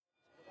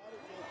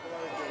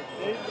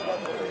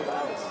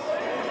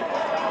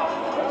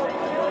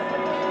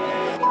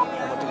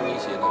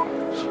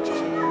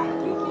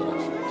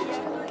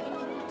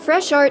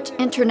Fresh Art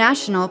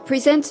International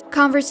presents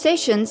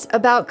conversations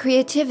about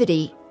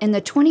creativity in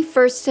the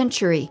 21st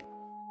century.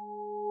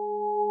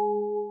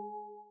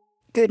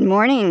 Good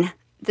morning.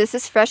 This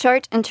is Fresh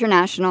Art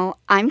International.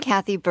 I'm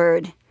Kathy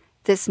Bird.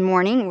 This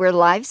morning, we're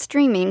live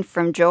streaming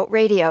from Jolt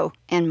Radio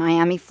in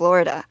Miami,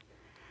 Florida.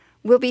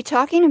 We'll be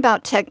talking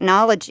about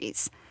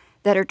technologies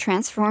that are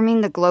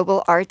transforming the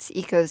global arts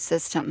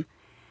ecosystem.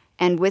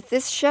 And with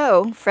this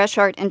show, Fresh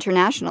Art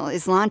International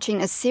is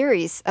launching a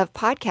series of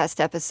podcast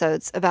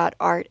episodes about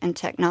art and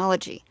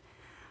technology.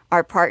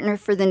 Our partner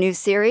for the new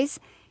series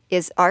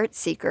is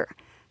ArtSeeker,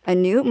 a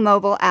new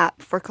mobile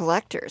app for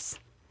collectors.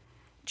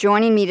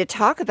 Joining me to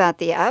talk about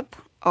the app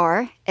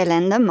are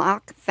Helene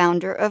Lamarque,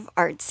 founder of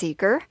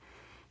ArtSeeker,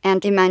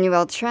 and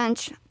Emmanuel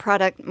Trenche,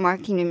 product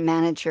marketing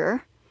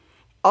manager.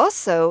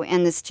 Also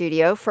in the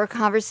studio for a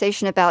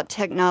conversation about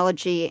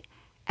technology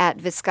at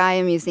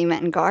Vizcaya Museum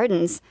and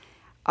Gardens,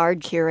 our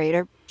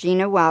curator,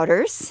 Gina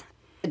Wouters,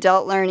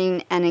 adult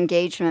learning and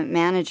engagement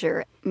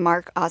manager,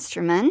 Mark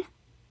Osterman,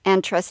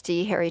 and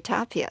trustee Harry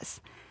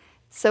Tapias.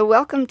 So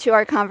welcome to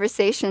our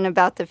conversation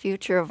about the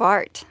future of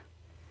art.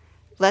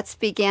 Let's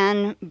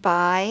begin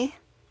by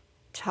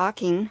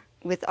talking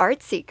with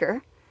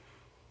ArtSeeker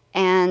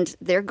and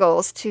their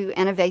goals to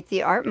innovate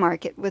the art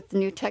market with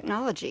new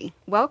technology.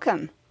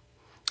 Welcome.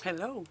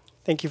 Hello.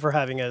 Thank you for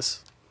having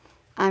us.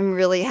 I'm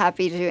really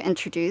happy to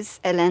introduce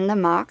Helene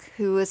Lamarque,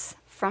 who is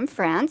from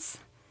France,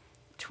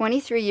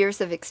 23 years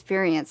of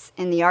experience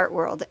in the art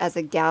world as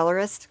a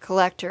gallerist,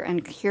 collector,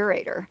 and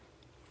curator.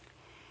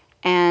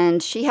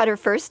 And she had her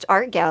first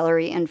art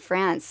gallery in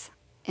France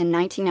in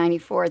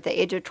 1994 at the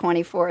age of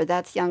 24.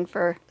 That's young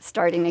for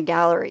starting a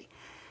gallery.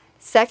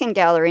 Second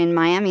gallery in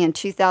Miami in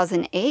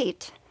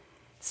 2008,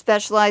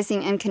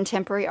 specializing in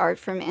contemporary art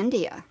from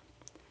India.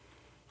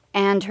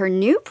 And her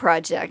new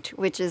project,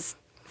 which is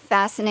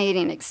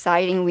fascinating,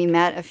 exciting, we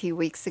met a few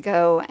weeks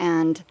ago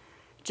and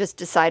just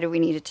decided we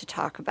needed to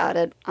talk about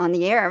it on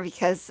the air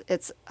because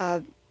it's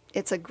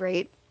a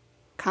great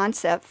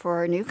concept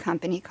for a new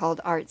company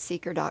called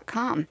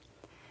artseeker.com.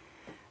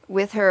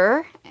 With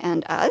her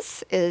and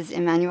us is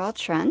Emmanuel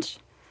Trenche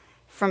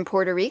from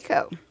Puerto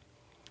Rico,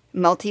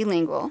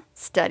 multilingual,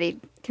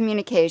 studied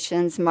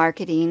communications,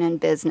 marketing,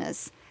 and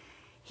business.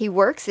 He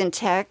works in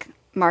tech,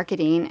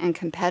 marketing, and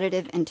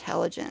competitive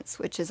intelligence,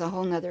 which is a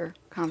whole nother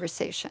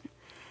conversation.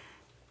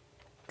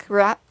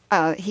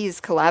 He's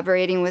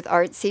collaborating with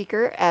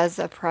ArtSeeker as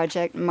a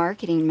project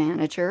marketing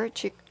manager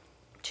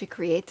to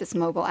create this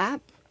mobile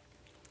app.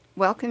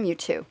 Welcome, you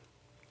two.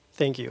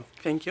 Thank you.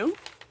 Thank you.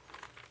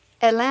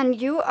 Helene,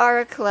 you are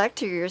a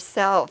collector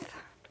yourself.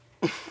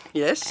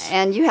 Yes.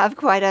 And you have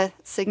quite a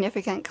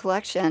significant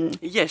collection.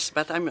 Yes,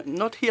 but I'm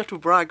not here to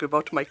brag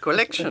about my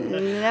collection.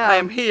 No. I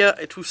am here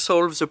to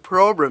solve the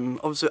problem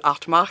of the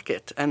art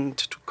market and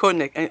to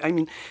connect. I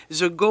mean,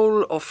 the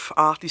goal of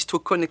art is to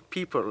connect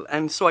people.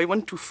 And so I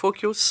want to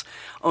focus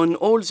on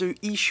all the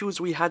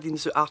issues we had in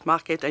the art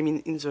market. I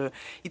mean,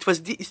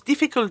 it's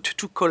difficult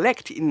to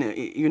collect.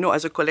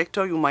 As a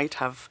collector, you might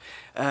have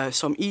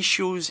some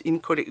issues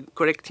in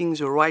collecting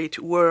the right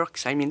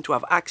works. I mean, to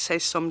have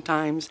access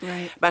sometimes.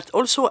 Right. But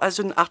also as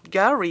an art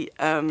gallery,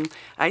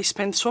 I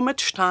spent so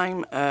much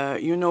time,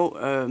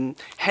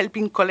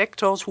 helping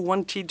collectors who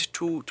wanted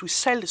to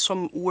sell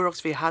some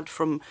works they had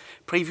from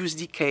previous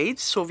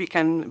decades so they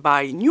can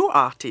buy new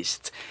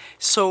artists.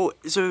 So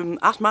the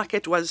art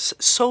market was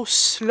so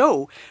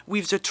slow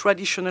with the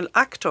traditional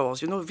actors.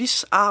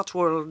 This art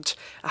world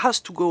has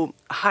to go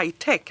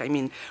high-tech. I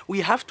mean,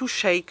 we have to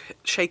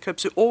shake up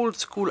the old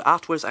school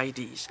art world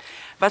ideas.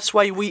 That's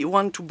why we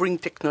want to bring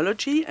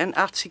technology, and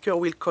ArtSeeker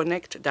will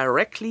connect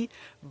directly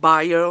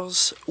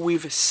buyers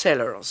with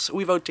sellers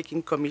without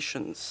taking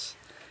commissions.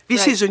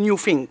 This is a new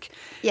thing.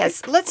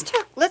 Yes, let's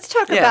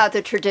talk about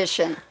the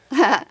tradition.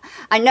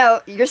 I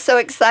know you're so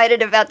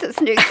excited about this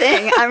new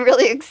thing. I'm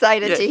really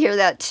excited to hear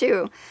that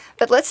too.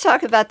 But let's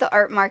talk about the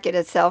art market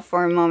itself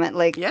for a moment.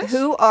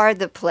 Who are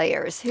the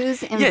players?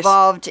 Who's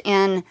involved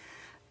in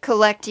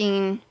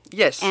collecting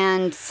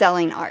and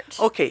selling art?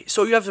 Okay,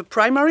 so you have the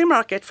primary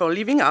market for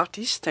living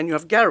artists, and you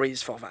have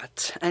galleries for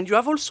that. And you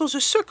have also the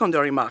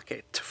secondary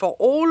market for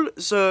all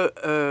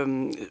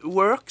the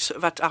works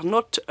that are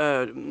not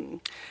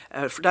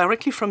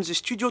directly from the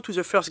studio to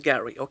the first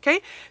gallery,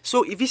 okay?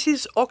 So this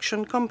is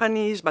auction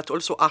companies, but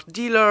also art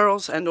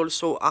dealers and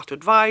also art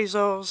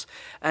advisors.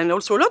 And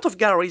also a lot of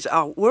galleries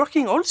are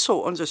working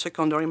also on the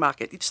secondary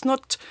market. It's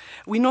not,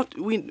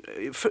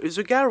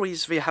 the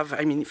galleries, they have,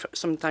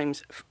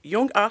 sometimes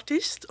young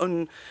artists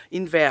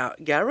in their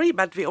gallery,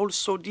 but they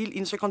also deal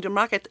in secondary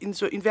market in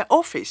their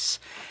office.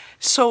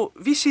 So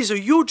this is a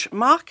huge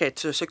market,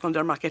 the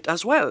secondary market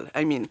as well.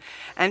 And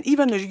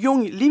even a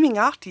young living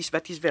artist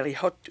that is very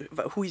hot,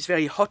 who is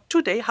very hot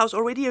today, has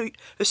already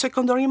a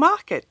secondary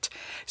market.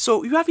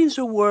 So you have in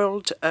the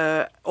world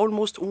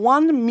almost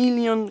 1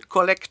 million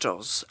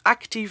collectors,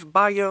 active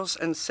buyers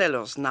and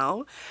sellers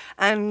now,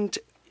 and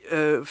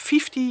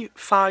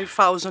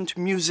 55,000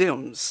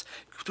 museums,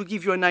 to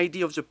give you an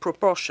idea of the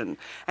proportion.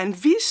 And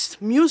these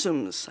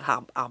museums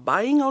are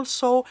buying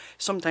also,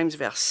 sometimes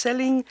they are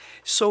selling.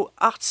 So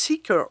Art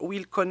Seeker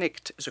will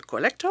connect the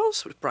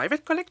collectors, the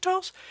private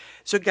collectors,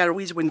 the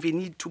galleries when they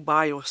need to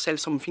buy or sell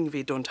something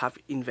they don't have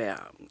in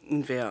their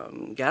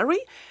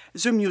gallery,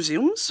 the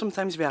museums,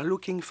 sometimes they are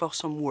looking for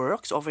some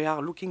works or they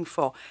are looking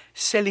for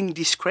selling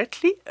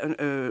discreetly,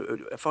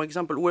 for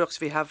example, works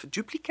they have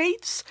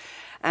duplicates.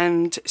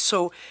 And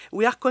so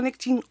we are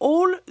connecting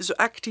all the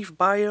active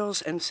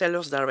buyers and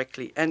sellers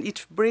directly. And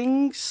it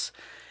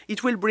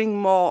will bring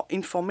more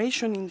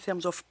information in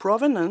terms of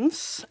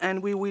provenance,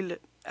 and we will,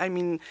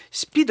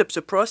 speed up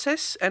the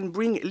process and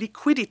bring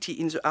liquidity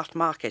in the art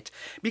market.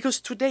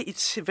 Because today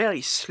it's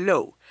very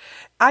slow.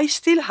 I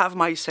still have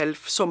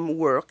myself some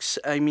works,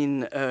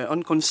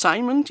 on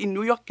consignment in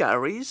New York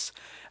galleries,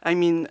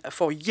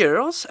 for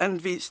years,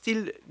 and we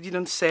still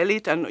didn't sell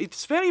it, and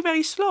it's very,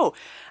 very slow.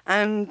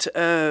 And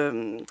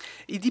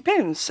it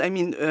depends.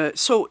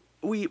 So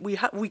we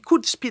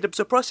could speed up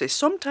the process.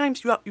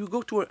 Sometimes you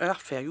go to an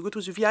art fair, you go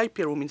to the VIP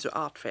room in the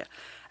art fair,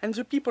 and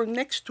the people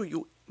next to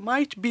you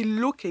might be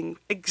looking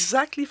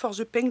exactly for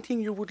the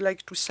painting you would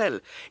like to sell.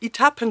 It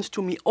happens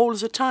to me all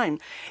the time.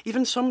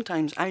 Even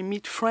sometimes I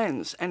meet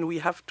friends and we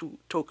have to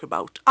talk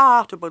about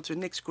art, about the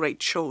next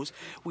great shows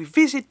we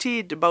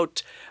visited,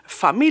 about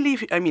family,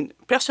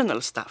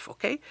 personal stuff,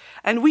 okay?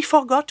 And we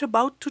forgot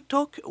about to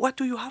talk, what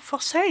do you have for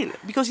sale?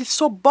 Because it's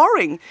so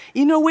boring.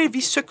 In a way,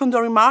 this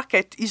secondary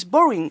market is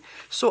boring.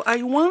 So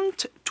I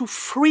want to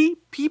free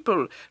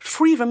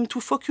them to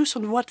focus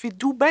on what they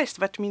do best.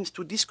 That means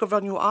to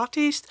discover new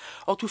artists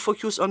or to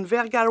focus on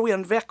their gallery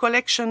and their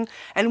collection.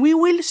 And we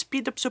will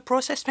speed up the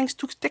process thanks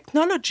to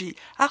technology.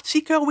 Art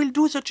Seeker will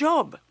do the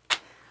job.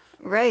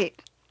 Right.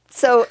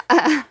 So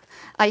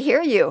I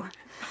hear you.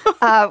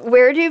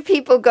 Where do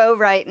people go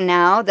right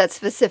now that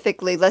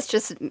specifically, let's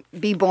just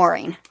be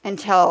boring and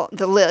tell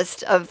the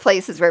list of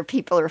places where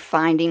people are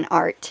finding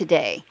art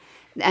today?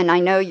 And I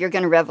know you're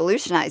going to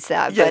revolutionize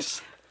that,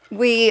 yes. But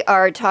we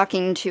are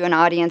talking to an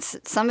audience.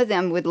 Some of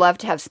them would love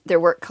to have their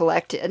work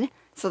collected,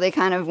 so they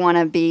kind of want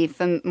to be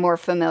more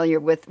familiar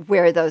with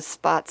where those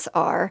spots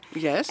are.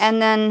 Yes.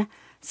 And then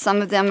some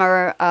of them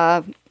are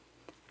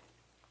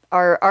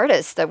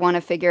artists that want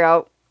to figure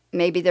out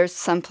maybe there's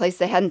some place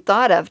they hadn't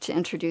thought of to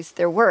introduce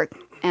their work.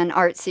 And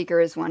Art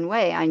Seeker is one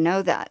way. I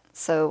know that.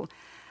 So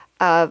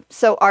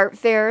art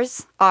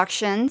fairs,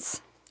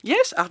 auctions.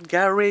 Yes, art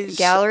galleries,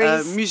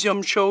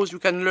 museum shows. You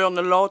can learn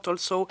a lot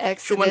also. Exhibitions.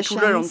 If you want to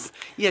learn.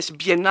 Yes,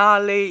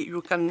 Biennale.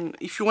 You can,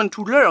 if you want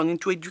to learn and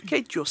to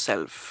educate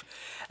yourself.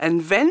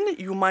 And then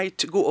you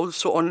might go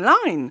also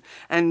online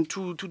and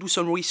to do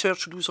some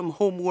research, to do some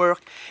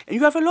homework. And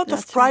you have a lot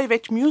of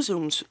private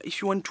museums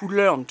if you want to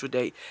learn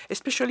today,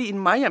 especially in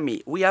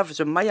Miami. We have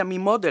the Miami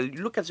model.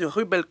 You look at the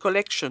Rubel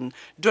collection,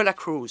 De La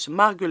Cruz,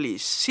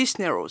 Margulis,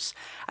 Cisneros.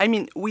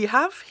 We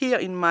have here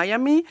in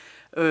Miami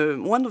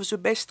one of the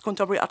best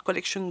contemporary art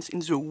collections in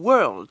the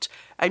world.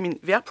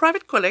 They are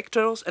private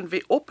collectors and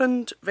they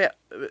opened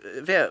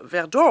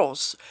their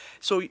doors.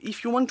 So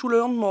if you want to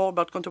learn more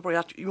about contemporary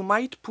art, you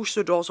might push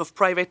the doors of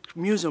private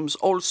museums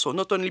also,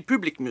 not only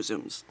public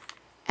museums.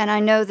 And I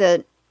know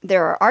that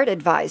there are art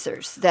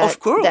advisors that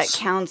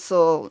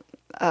counsel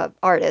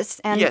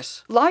artists, and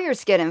yes.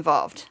 Lawyers get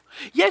involved.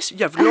 Yes, you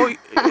have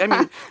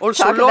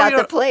also talk about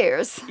the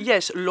players.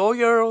 Yes,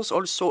 lawyers,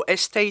 also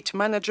estate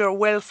manager,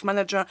 wealth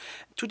manager.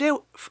 Today,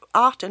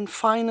 art and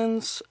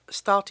finance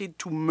started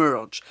to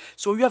merge.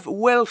 So you have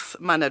wealth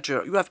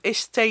manager, you have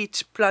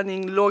estate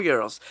planning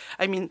lawyers.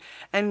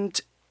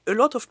 And a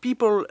lot of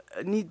people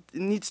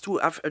needs to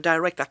have a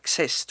direct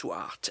access to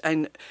art.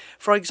 And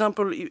for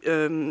example,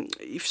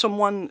 if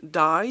someone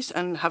dies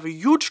and have a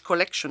huge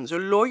collection, the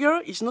lawyer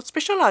is not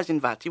specialized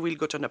in that. He will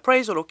go to an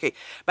appraisal, okay,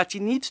 but he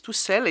needs to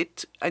sell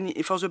it and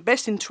for the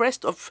best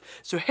interest of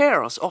the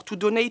heirs or to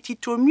donate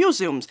it to a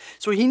museum.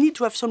 So he needs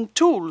to have some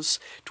tools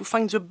to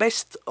find the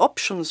best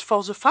options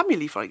for the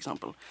family, for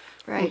example.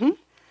 Right. Mm-hmm.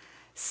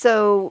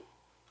 So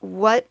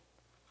what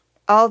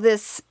all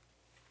this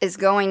is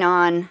going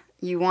on,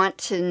 you want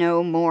to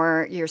know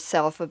more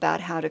yourself about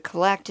how to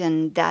collect,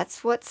 and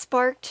that's what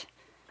sparked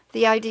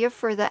the idea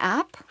for the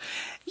app?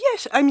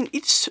 Yes,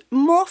 it's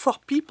more for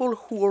people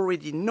who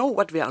already know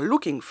what they are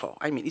looking for.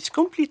 It's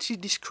completely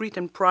discreet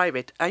and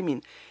private.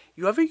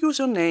 You have a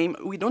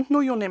username. We don't know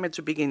your name at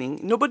the beginning.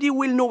 Nobody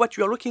will know what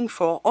you are looking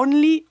for.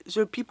 Only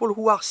the people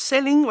who are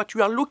selling what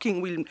you are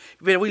looking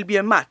there will be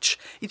a match.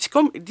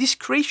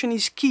 Discretion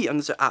is key on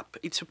the app.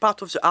 It's a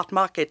part of the art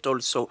market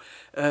also.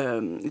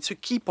 It's a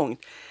key point.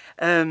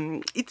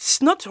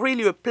 It's not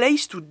really a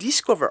place to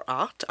discover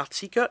art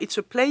seeker. It's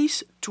a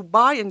place to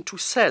buy and to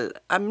sell.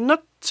 I'm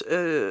not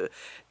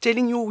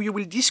telling you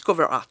will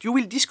discover art. You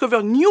will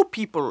discover new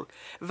people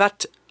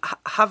that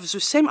have the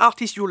same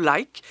artist you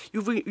like.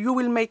 You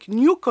will make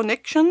new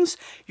connections.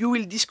 You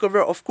will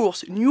discover, of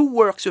course, new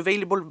works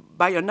available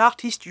by an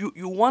artist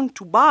you want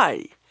to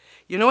buy.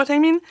 You know what I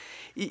mean?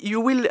 You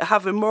will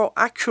have a more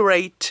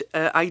accurate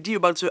idea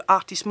about the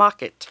artist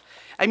market.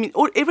 I mean,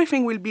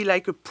 everything will be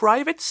like a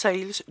private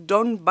sales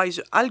done by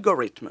the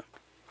algorithm.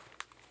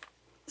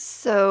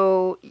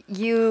 So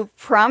you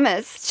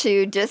promise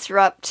to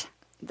disrupt,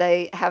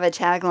 they have a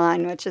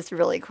tagline, which is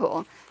really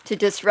cool, to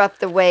disrupt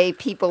the way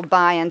people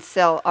buy and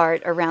sell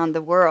art around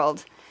the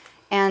world.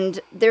 And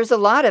there's a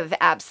lot of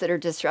apps that are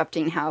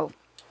disrupting how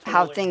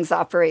things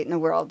operate in the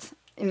world.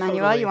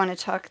 Emmanuel, Totally. you want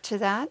to talk to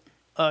that?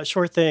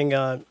 Sure thing.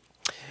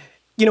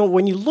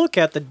 When you look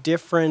at the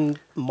different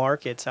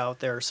markets out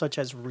there, such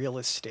as real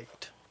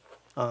estate,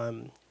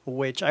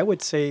 which I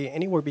would say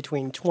anywhere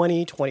between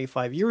 20,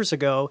 25 years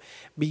ago,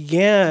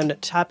 began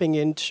tapping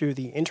into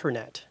the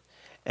internet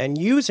and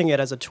using it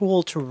as a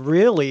tool to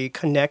really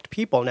connect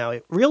people. Now,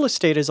 real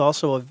estate is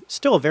also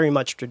still very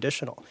much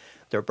traditional.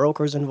 There are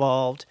brokers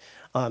involved.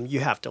 You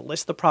have to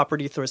list the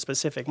property through a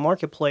specific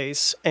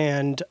marketplace,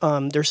 and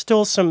there's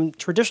still some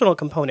traditional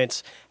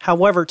components.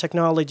 However,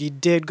 technology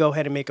did go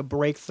ahead and make a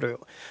breakthrough,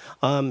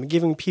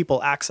 giving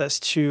people access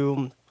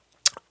to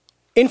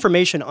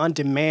information on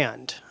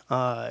demand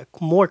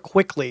more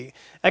quickly,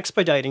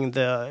 expediting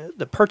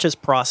the purchase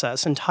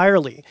process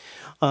entirely.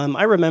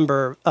 I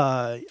remember,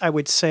 I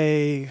would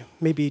say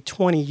maybe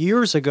 20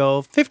 years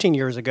ago, 15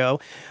 years ago,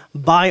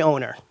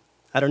 BuyOwner.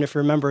 I don't know if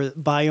you remember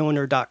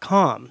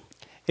buyowner.com.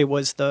 It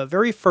was the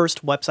very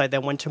first website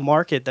that went to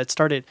market that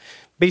started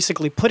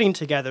basically putting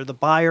together the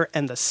buyer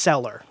and the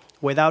seller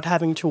without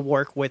having to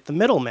work with the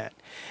middleman.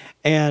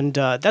 And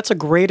that's a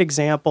great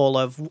example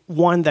of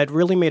one that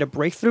really made a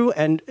breakthrough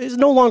and is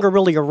no longer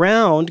really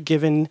around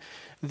given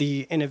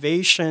the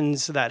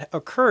innovations that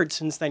occurred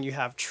since then. You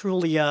have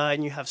Trulia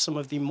and you have some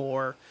of the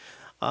more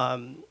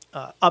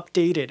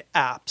updated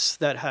apps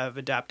that have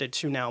adapted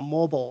to now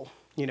mobile,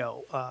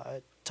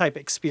 type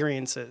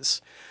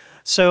experiences.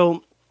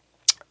 So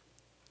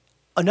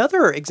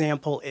another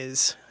example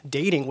is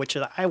dating, which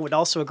I would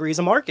also agree is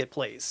a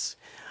marketplace.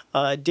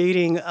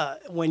 Dating,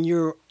 when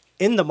you're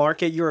in the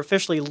market, you're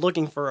officially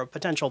looking for a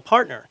potential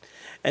partner.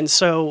 And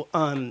so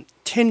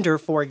Tinder,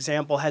 for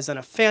example, has done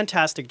a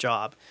fantastic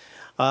job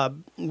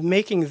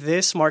making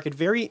this market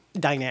very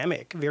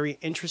dynamic, very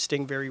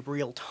interesting, very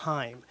real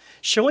time,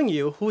 showing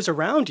you who's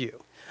around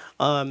you,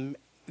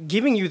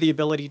 giving you the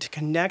ability to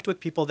connect with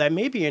people that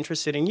may be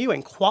interested in you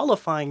and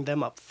qualifying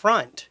them up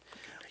front,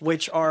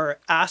 which are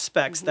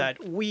aspects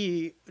that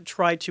we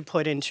try to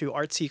put into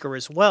ArtSeeker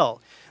as well.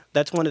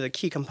 That's one of the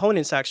key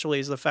components, actually,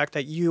 is the fact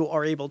that you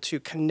are able to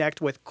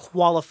connect with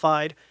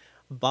qualified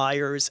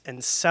buyers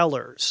and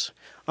sellers.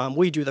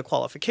 We do the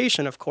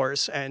qualification, of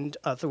course, and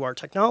through our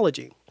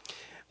technology.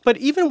 But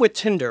even with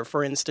Tinder,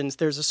 for instance,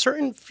 there's a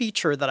certain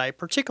feature that I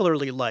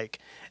particularly like,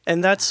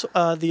 and that's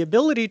the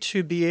ability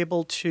to be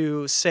able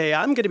to say,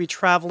 I'm going to be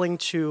traveling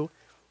to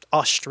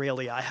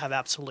Australia. I have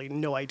absolutely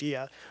no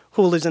idea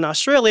who lives in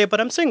Australia,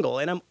 but I'm single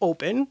and I'm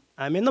open,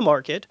 I'm in the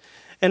market,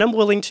 and I'm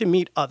willing to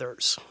meet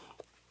others.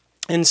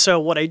 And so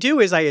what I do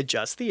is I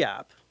adjust the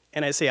app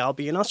and I say I'll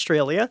be in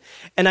Australia,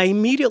 and I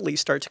immediately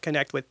start to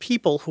connect with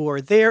people who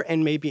are there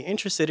and may be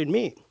interested in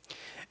me.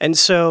 And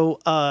so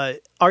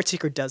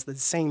ArtSeeker does the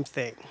same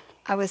thing.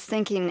 I was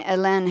thinking,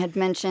 Helene had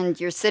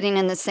mentioned you're sitting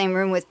in the same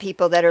room with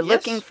people that are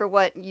looking for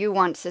what you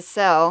want to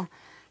sell.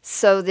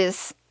 So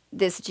this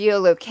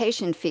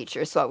geolocation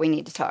feature is what we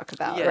need to talk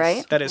about,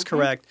 right? That is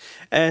correct.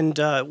 And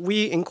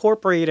we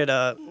incorporated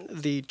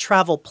the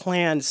travel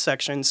plans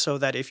section so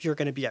that if you're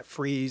going to be at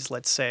Frieze,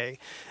 let's say,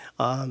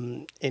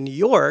 in New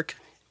York,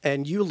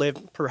 and you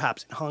live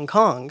perhaps in Hong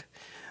Kong,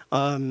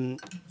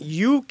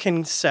 you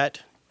can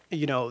set,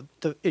 your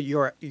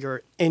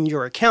in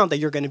your account that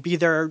you're going to be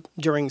there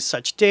during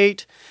such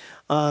date,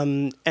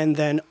 and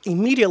then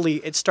immediately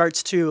it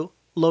starts to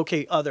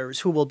locate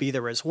others who will be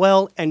there as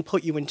well and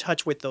put you in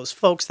touch with those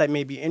folks that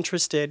may be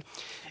interested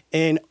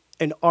in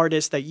an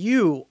artist that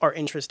you are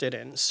interested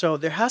in. So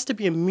there has to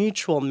be a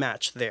mutual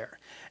match there.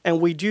 And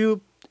we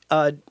do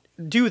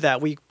that.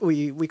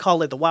 We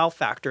call it the wow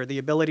factor, the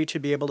ability to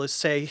be able to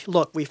say,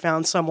 look, we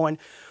found someone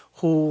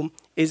who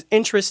is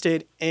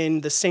interested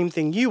in the same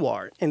thing you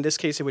are. In this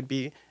case, it would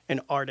be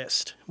an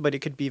artist, but it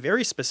could be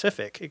very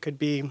specific. It could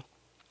be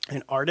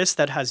an artist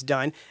that has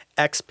done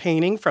X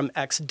painting from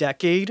X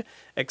decade,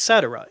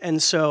 etc.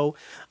 And so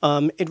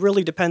it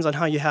really depends on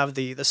how you have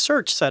the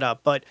search set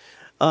up. But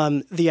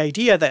the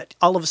idea that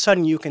all of a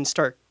sudden you can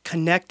start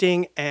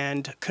connecting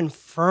and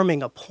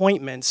confirming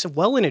appointments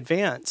well in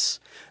advance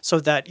so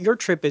that your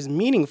trip is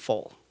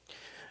meaningful.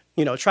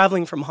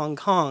 Traveling from Hong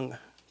Kong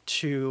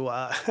to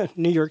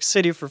New York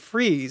City for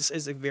Frieze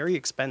is very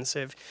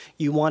expensive.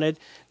 You want to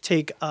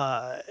take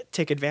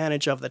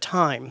advantage of the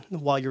time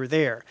while you're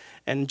there.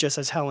 And just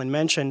as Helen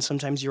mentioned,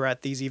 sometimes you're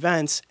at these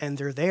events and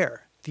they're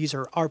there. These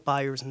are art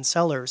buyers and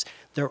sellers.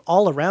 They're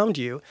all around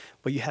you,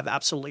 but you have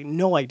absolutely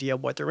no idea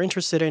what they're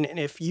interested in. And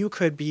if you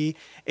could be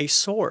a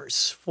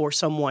source for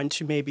someone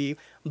to maybe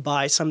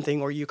buy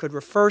something, or you could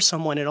refer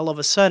someone, and all of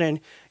a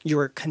sudden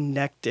you're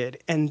connected.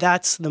 And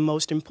that's the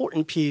most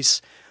important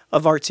piece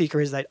of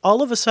ArtSeeker, is that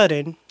all of a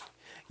sudden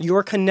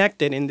you're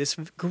connected in this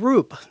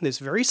group, this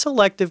very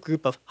selective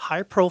group of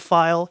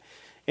high-profile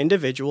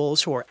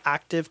individuals who are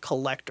active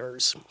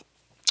collectors.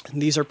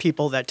 And these are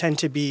people that tend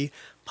to be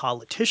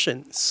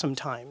politicians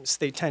sometimes.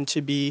 They tend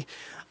to be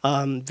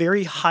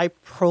very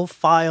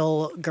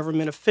high-profile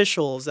government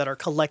officials that are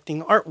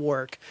collecting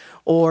artwork,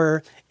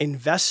 or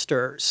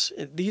investors.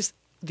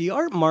 The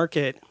art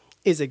market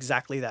is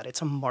exactly that.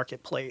 It's a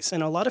marketplace.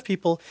 And a lot of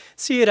people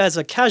see it as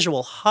a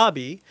casual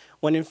hobby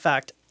when, in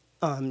fact,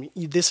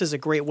 this is a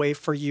great way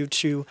for you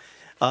to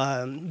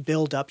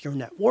build up your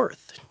net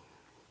worth.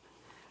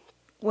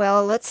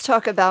 Well, let's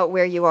talk about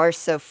where you are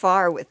so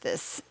far with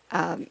this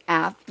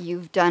app.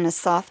 You've done a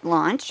soft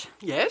launch.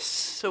 Yes,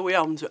 so we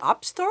are on the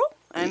App Store,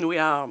 and we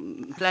are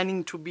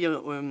planning to be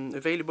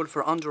available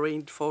for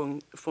Android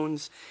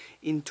phones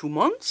in 2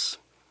 months.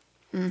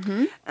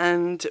 Mm-hmm.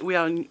 And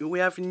we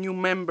have new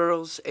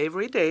members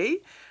every day.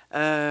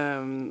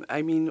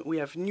 We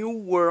have new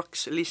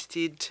works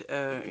listed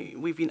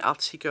within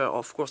ArtSeeker,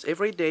 of course,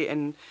 every day,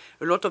 and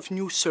a lot of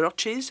new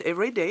searches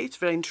every day. It's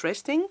very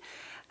interesting.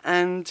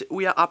 And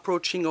we are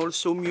approaching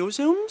also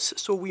museums,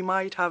 so we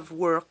might have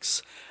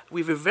works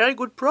with a very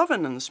good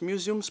provenance,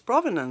 museums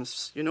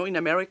provenance. You know, in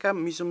America,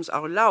 museums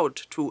are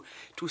allowed to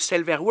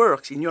sell their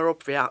works. In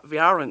Europe, they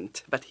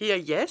aren't. But here,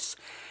 yes.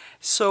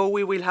 So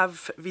we will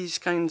have these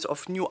kinds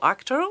of new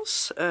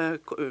actors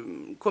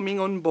coming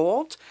on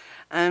board.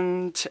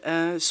 And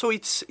so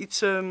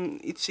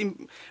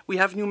we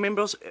have new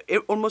members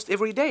almost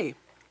every day.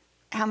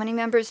 How many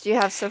members do you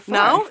have so far?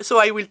 Now, so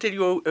I will tell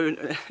you.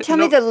 Tell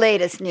me the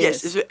latest news.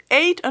 Yes, it's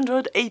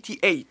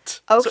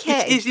 888. Okay. So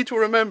it's easy to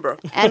remember.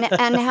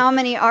 And how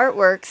many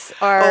artworks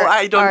are? Oh,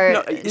 I don't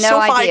know. No so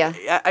idea.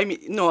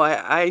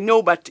 I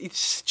know, but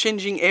it's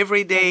changing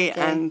every day.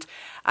 And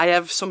I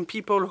have some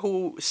people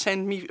who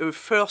send me a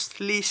first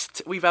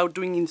list without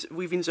doing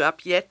within the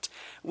app yet,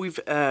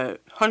 with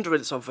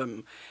hundreds of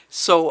them.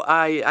 So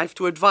I have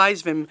to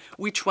advise them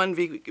which one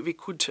they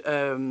could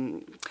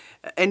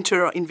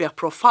enter in their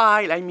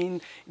profile. I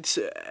mean, it's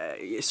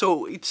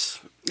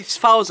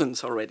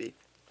thousands already.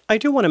 I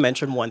do want to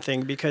mention one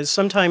thing, because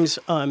sometimes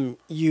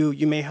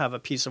you may have a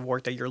piece of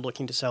work that you're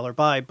looking to sell or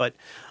buy, but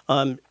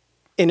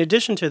in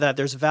addition to that,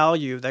 there's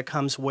value that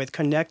comes with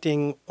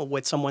connecting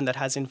with someone that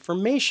has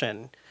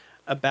information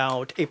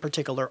about a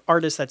particular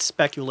artist that's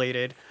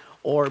speculated,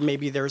 or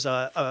maybe there's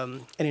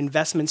an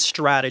investment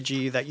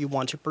strategy that you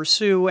want to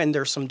pursue, and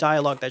there's some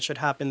dialogue that should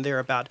happen there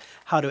about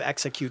how to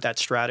execute that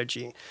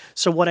strategy.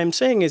 So what I'm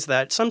saying is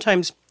that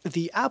sometimes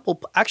the app will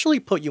actually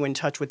put you in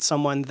touch with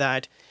someone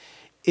that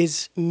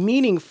is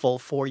meaningful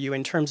for you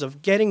in terms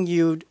of getting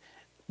you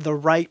the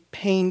right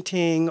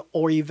painting,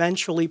 or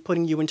eventually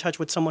putting you in touch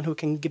with someone who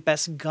can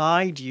best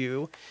guide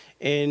you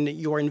in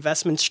your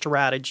investment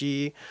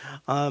strategy,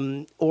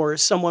 or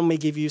someone may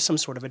give you some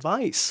sort of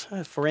advice.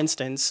 For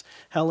instance,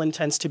 Helen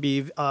tends to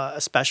be a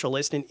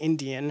specialist in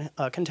Indian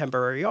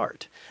contemporary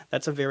art.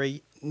 That's a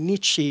very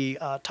niche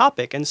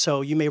topic, and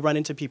so you may run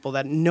into people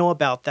that know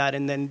about that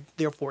and then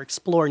therefore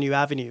explore new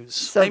avenues.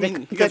 So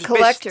the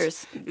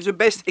collectors. The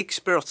best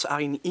experts are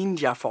in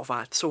India for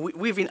that. So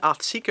within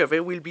ArtSeeker, they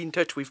will be in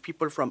touch with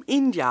people from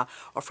India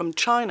or from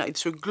China.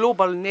 It's a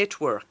global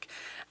network.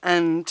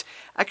 And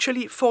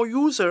actually, for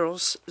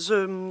users,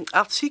 the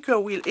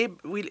ArtSeeker it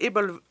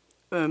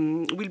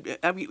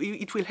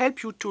will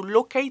help you to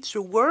locate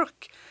the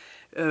work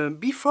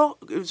before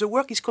the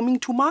work is coming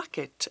to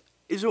market.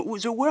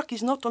 The work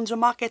is not on the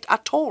market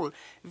at all.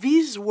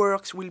 These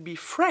works will be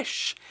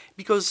fresh,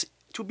 because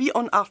to be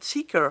on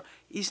ArtSeeker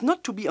is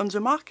not to be on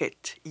the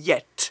market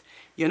yet,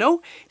 you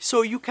know?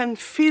 So you can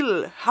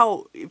feel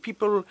how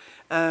people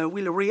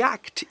will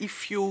react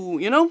if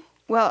you know?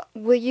 Well,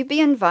 will you be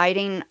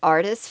inviting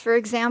artists, for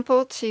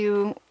example,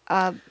 to...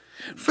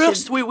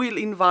 First, we will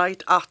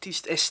invite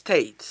artist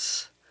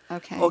estates.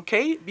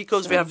 Okay,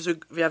 because they have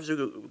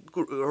the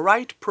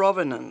right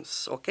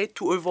provenance. Okay,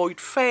 to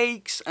avoid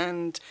fakes,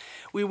 and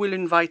we will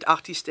invite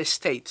artist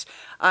estates.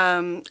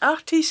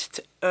 Artists,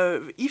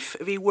 if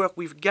they work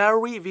with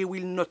gallery, they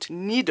will not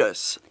need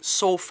us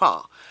so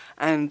far.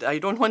 And I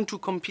don't want to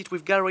compete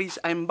with galleries.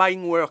 I'm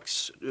buying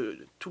works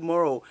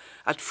tomorrow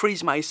at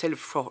Frieze myself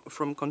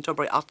from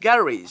contemporary art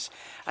galleries.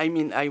 I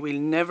mean, I will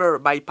never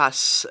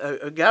bypass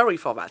a gallery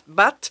for that.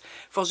 But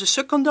for the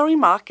secondary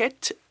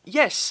market,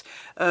 yes.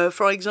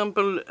 For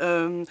example,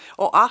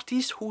 or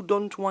artists who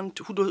don't want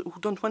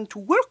to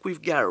work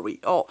with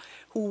gallery, or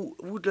who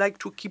would like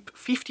to keep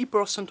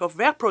 50% of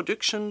their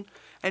production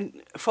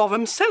and for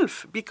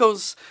themselves,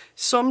 because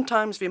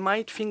sometimes they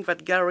might think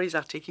that galleries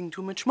are taking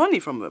too much money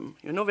from them.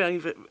 You know,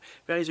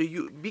 there is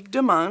a big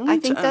demand. I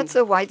think that's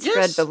a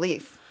widespread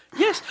belief.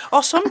 Yes,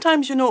 or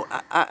sometimes, you know,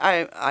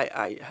 I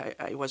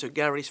was a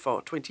gallerist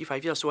for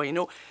 25 years, so I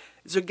know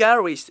the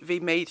gallerists, they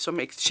made some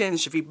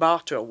exchange, they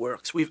barter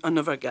works with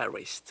another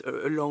gallerist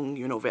along,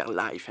 you know, their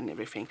life and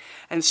everything.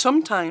 And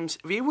sometimes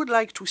they would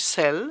like to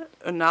sell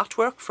an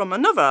artwork from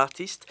another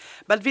artist,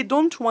 but they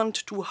don't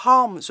want to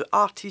harm the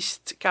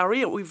artist's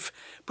career with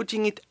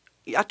putting it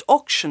at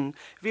auction.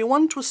 They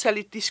want to sell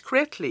it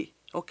discreetly.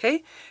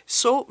 Okay,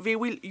 so they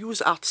will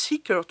use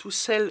ArtSeeker to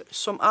sell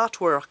some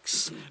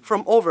artworks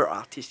from other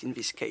artists in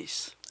this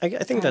case. I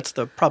think that's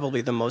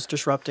probably the most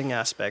disrupting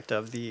aspect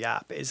of the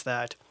app is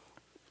that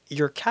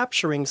you're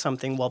capturing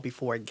something well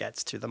before it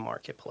gets to the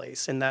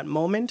marketplace. And that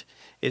moment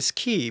is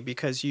key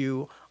because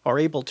you are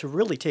able to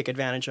really take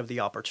advantage of the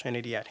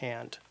opportunity at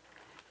hand.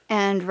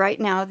 And right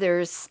now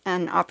there's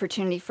an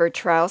opportunity for a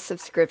trial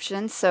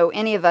subscription. So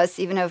any of us,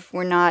 even if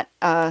we're not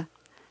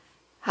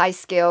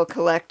high-scale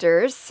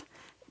collectors,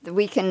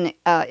 we can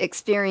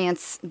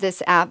experience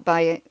this app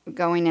by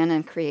going in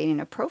and creating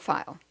a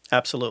profile.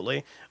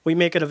 Absolutely. We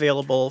make it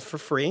available for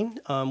free.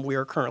 We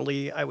are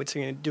currently, I would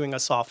say, doing a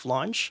soft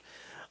launch.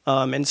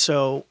 And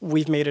so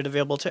we've made it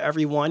available to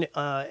everyone,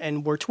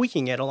 and we're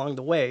tweaking it along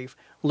the way,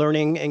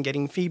 learning and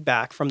getting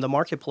feedback from the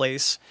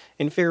marketplace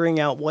and figuring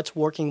out what's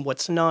working,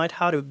 what's not,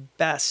 how to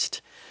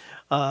best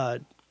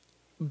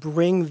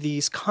bring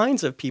these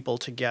kinds of people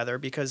together,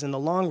 because in the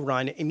long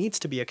run, it needs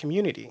to be a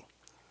community.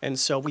 And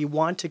so we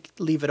want to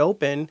leave it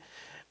open.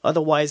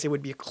 Otherwise, it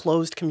would be a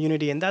closed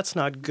community, and that's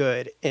not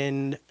good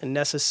in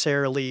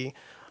necessarily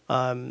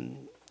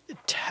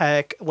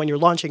tech. When you're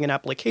launching an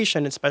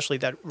application, especially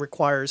that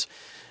requires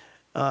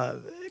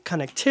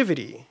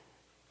connectivity,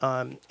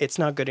 it's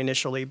not good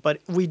initially.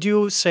 But we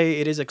do say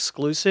it is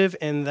exclusive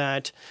in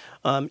that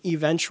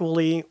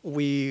eventually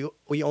we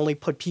only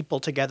put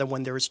people together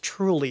when there is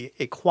truly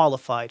a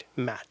qualified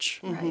match.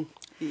 Right.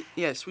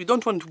 Yes, we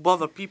don't want to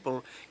bother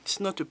people. It's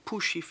not a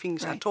pushy thing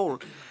at all.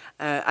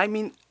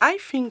 I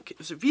think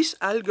this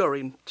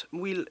algorithm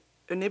will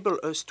enable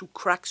us to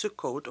crack the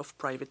code of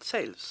private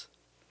sales.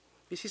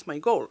 This is my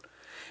goal.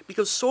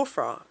 Because so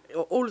far,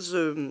 all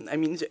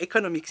the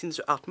economics in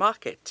the art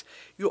market,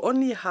 you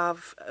only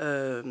have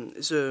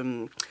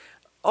the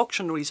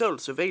auction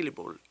results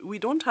available. We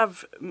don't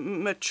have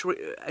much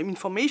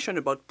information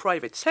about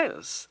private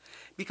sales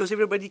because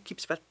everybody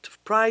keeps that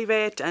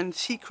private and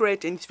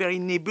secret, and it's very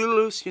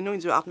nebulous, in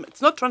the art.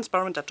 It's not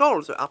transparent at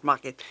all, the art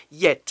market,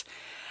 yet.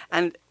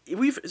 And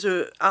with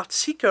the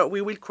ArtSeeker,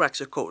 we will crack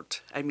the code.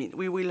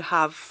 We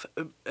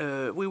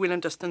will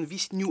understand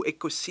this new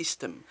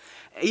ecosystem,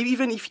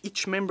 even if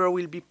each member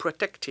will be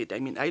protected.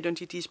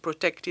 Identity is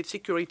protected,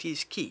 security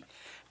is key,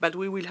 but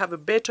we will have a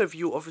better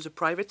view of the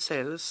private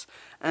sales,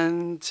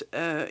 and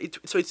it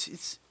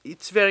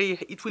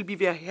will be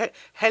very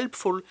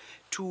helpful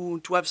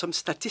to have some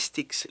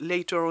statistics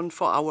later on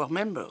for our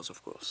members,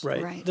 of course.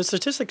 Right. The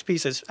statistics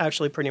piece is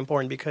actually pretty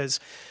important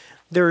because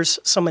there's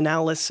some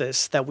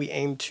analysis that we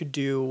aim to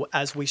do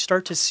as we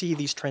start to see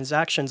these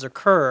transactions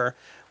occur.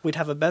 We'd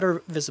have a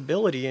better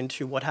visibility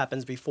into what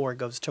happens before it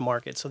goes to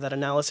market. So that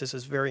analysis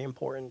is very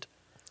important.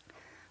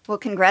 Well,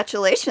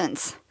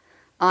 congratulations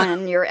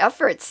on your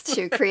efforts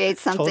to create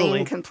something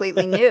Totally.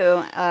 completely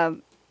new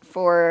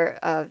for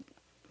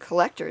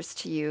collectors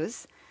to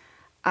use.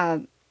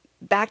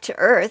 Back to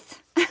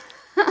Earth.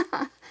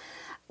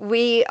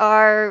 We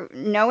are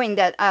knowing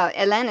that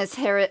Helene is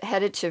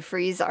headed to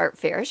Frieze Art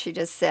Fair, she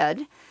just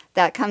said.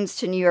 That comes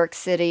to New York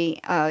City.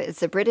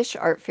 It's a British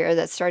art fair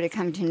that started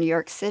coming to New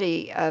York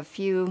City a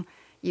few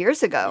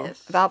years ago,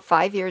 Yes. about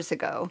 5 years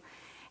ago.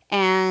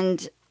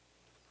 And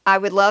I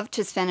would love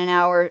to spend an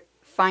hour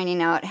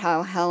finding out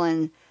how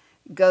Helen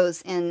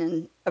goes in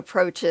and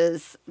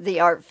approaches the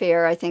art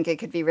fair. I think it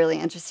could be really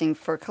interesting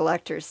for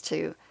collectors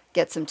to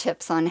get some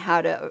tips on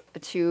how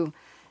to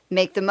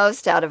make the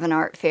most out of an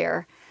art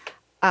fair.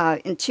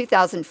 In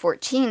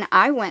 2014,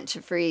 I went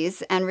to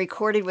Frieze and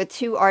recorded with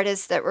 2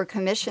 artists that were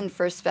commissioned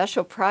for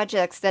special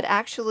projects that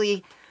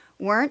actually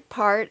weren't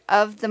part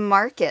of the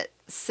market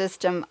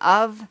system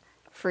of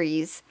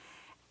Frieze.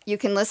 You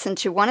can listen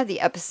to one of the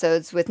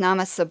episodes with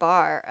Nama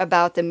Sabar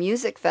about the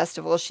music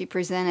festival she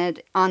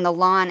presented on the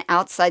lawn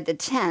outside the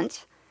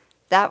tent.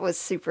 That was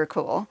super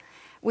cool.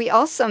 We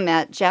also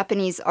met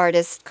Japanese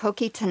artist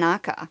Koki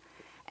Tanaka.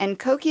 And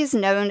Koki is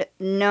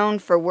known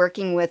for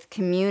working with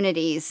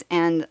communities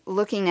and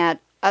looking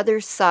at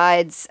other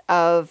sides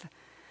of,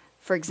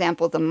 for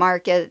example, the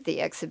market,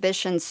 the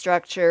exhibition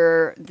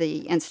structure,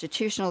 the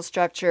institutional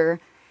structure.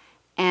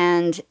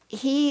 And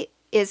he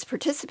is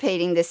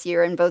participating this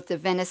year in both the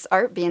Venice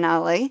Art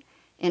Biennale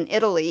in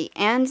Italy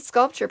and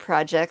Sculpture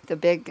Project, the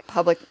big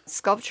public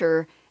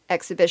sculpture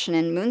exhibition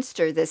in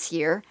Münster this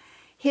year.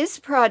 His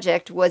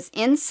project was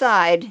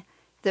inside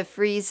the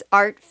Frieze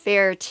Art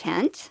Fair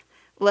tent.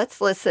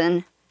 Let's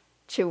listen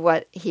to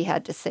what he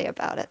had to say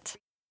about it.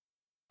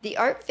 The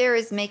art fair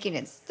is making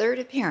its 3rd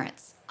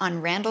appearance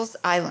on Randall's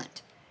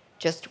Island,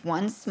 just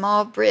one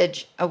small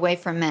bridge away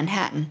from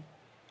Manhattan.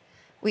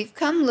 We've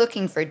come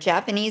looking for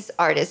Japanese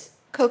artist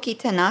Koki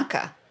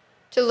Tanaka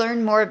to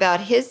learn more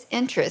about his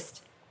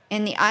interest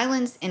in the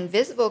island's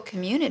invisible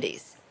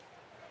communities.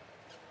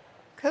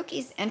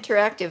 Koki's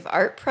interactive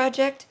art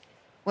project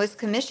was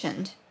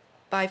commissioned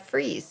by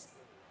Frieze.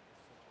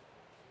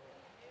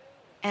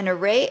 An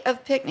array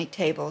of picnic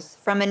tables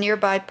from a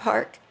nearby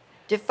park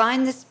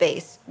define the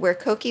space where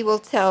Koki will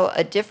tell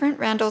a different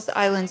Randall's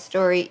Island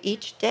story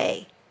each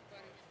day,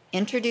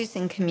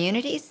 introducing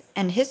communities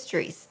and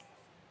histories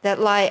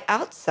that lie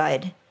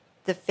outside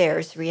the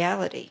fair's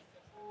reality.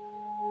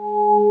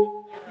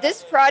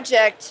 This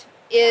project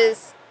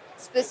is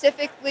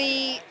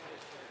specifically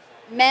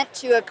meant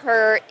to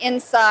occur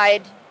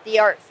inside the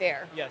art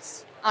fair.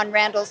 Yes. On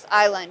Randall's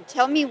Island.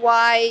 Tell me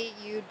why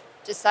you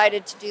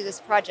decided to do this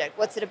project.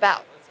 What's it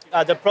about?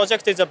 The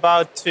project is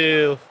about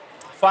to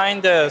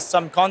find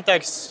some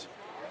context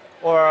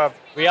or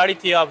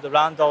reality of the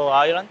Randall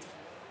Island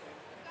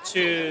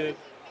to,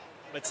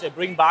 let's say,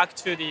 bring back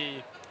to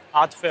the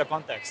art fair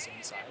context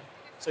inside.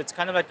 So it's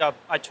kind of like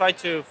I try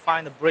to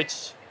find a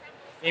bridge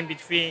in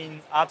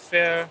between art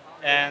fair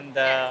and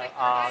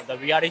the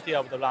reality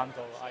of the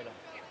Randall Island.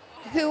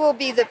 Who will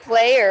be the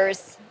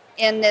players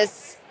in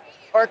this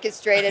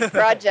orchestrated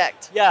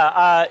project?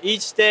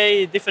 Each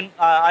day different.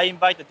 I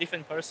invite a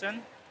different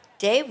person.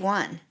 Day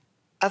 1,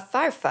 a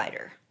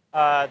firefighter.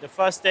 The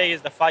first day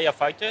is the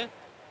firefighter,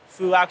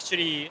 who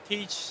actually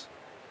teach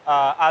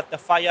at the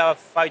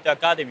Firefighter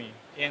Academy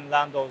in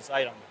Randall's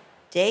Island.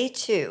 Day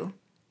 2,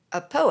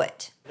 a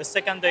poet. The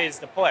second day is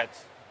the poet,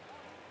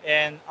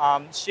 and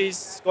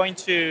she's going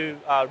to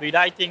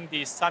rewriting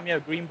the Samuel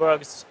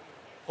Greenberg's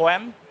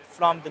poem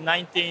from the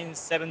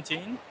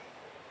 1917.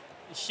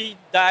 He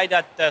died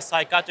at the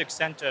psychiatric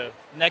center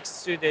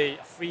next to the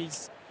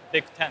Freeze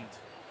big tent.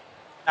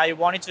 I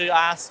wanted to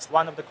ask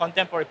one of the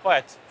contemporary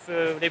poets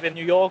who live in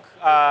New York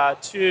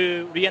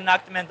to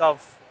reenactment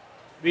of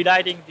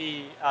rewriting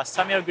the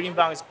Samuel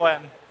Greenberg's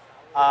poem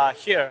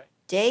here.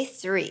 Day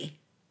 3,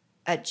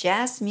 a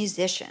jazz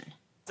musician.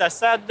 The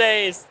third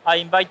day is I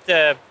invite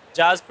the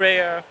jazz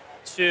player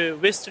to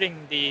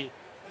visiting the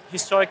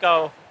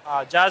historical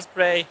jazz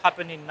play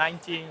happened in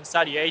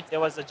 1938.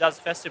 There was a jazz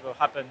festival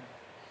happened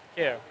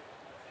here.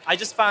 I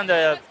just found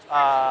a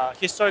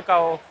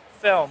historical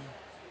film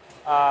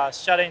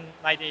shot in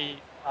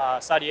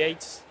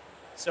 1938,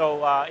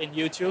 so in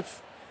YouTube.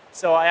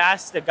 So I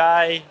asked the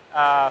guy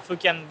who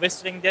can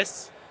visiting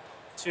this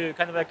to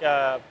kind of like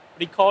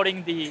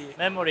recording the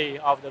memory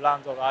of the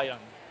Randall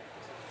Island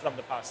from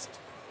the past.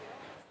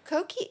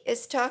 Koki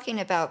is talking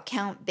about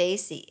Count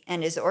Basie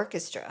and his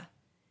orchestra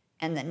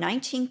and the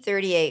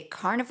 1938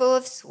 Carnival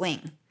of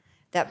Swing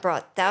that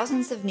brought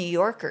thousands of New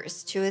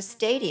Yorkers to a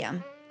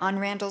stadium on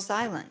Randall's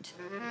Island.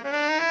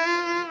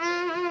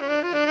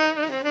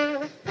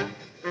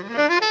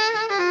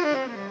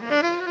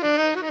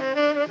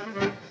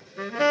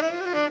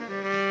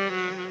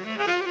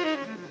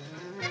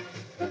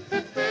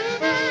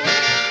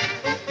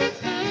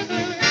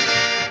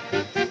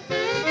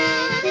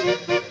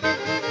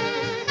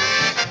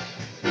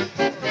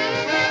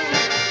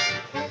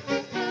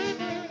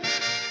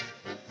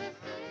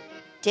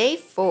 Day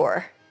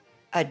 4,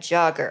 a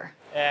jogger.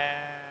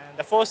 And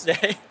the fourth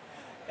day,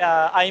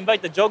 I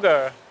invite the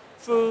jogger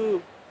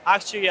who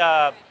actually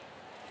a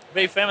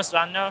very famous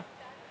runner.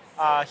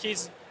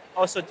 He's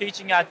also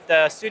teaching at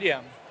the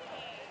stadium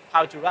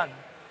how to run.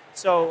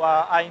 So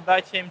I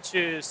invite him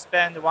to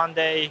spend one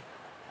day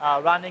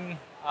running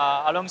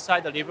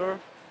alongside the river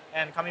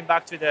and coming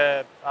back to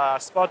the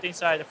spot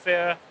inside the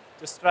fair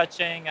to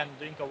stretching and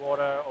drink a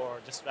water or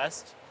just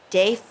rest.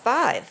 Day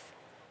 5,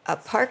 a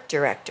park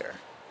director.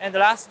 And the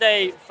last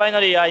day,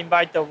 finally, I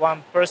invite the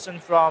one person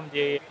from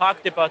the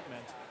park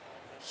department.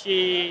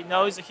 He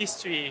knows the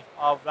history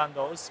of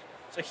Randall's,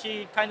 so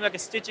he kind of like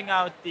stitching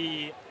out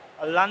the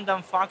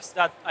random facts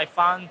that I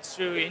found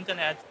through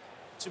internet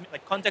to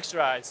like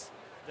contextualize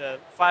the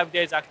 5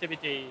 days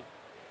activity.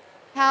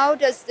 How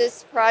does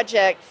this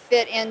project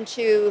fit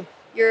into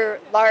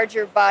your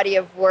larger body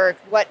of work?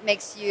 What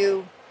makes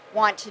you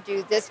want to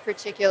do this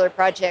particular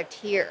project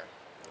here?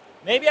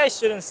 Maybe I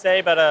shouldn't say,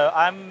 but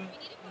I'm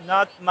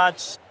not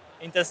much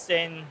interested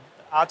in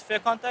art fair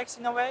context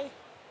in a way.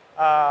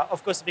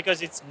 Of course,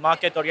 because it's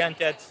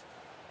market-oriented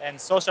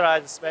and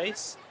socialized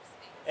space,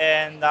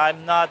 and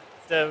I'm not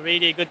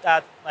really good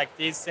at like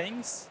these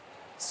things.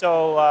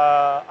 So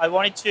I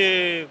wanted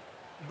to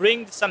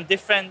bring some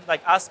different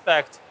like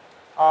aspect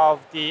of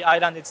the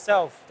island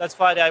itself. That's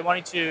why I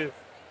wanted to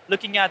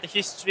looking at the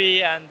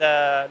history and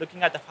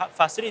looking at the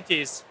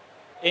facilities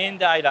in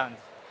the island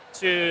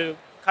to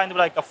kind of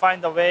like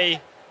find a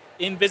way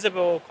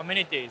invisible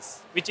communities,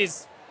 which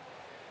is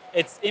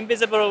it's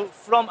invisible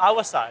from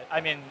our side. I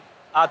mean,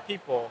 our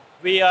people.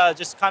 We are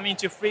just coming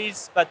to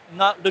freeze, but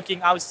not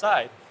looking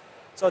outside.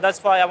 So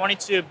that's why I wanted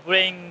to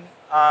bring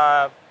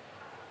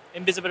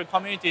invisible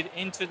community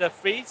into the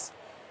freeze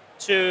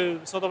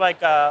to sort of like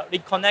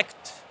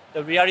reconnect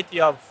the reality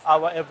of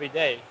our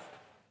everyday.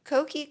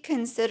 Koki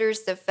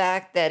considers the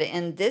fact that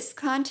in this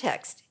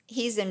context,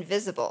 he's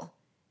invisible,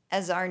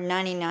 as are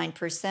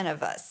 99%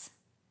 of us.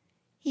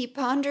 He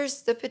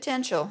ponders the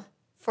potential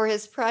for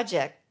his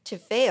project to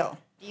fail.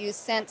 Do you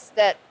sense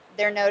that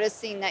they're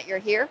noticing that you're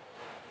here?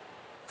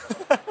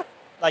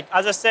 Like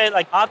as I said,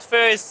 like art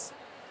fair is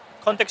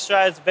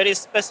contextualized, very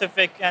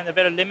specific and a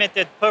very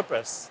limited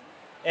purpose.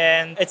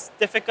 And it's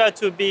difficult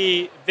to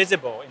be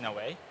visible in a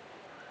way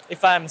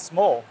if I'm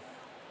small.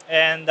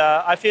 And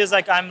I feel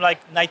like I'm like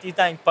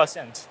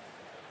 99%.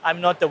 I'm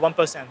not the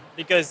 1%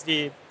 because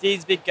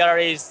these big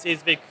galleries,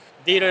 these big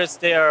dealers,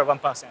 they are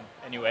 1%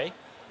 anyway.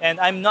 And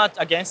I'm not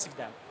against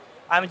them.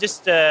 I'm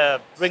just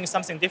bringing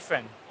something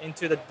different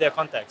into their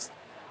context.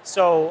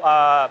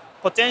 So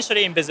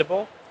potentially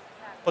invisible,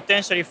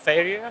 potentially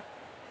failure,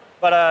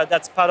 but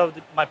that's part of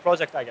my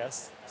project, I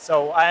guess.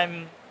 So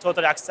I'm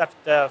totally accept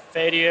the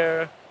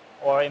failure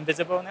or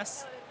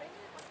invisibleness.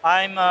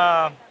 I'm,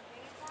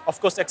 of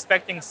course,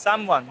 expecting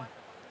someone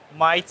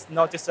might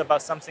notice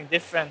about something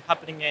different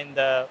happening in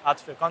the art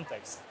field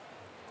context.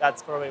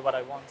 That's probably what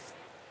I want.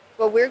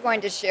 Well, we're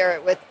going to share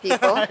it with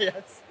people.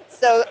 Yes.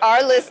 So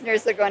our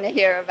listeners are going to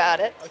hear about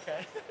it.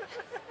 Okay.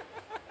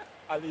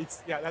 At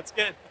least, yeah, that's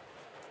good.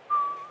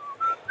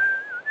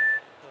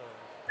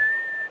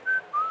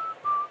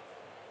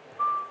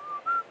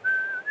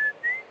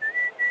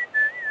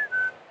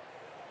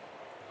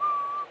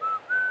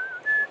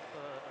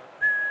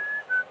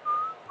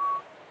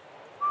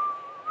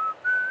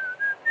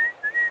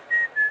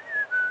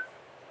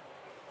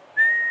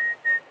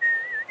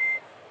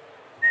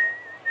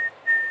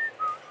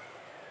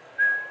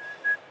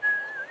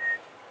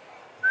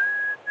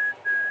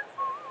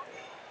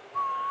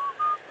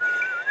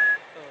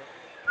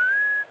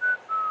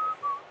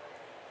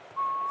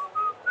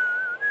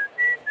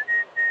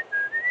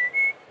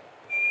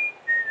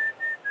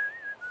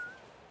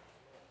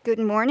 Good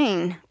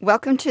morning.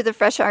 Welcome to the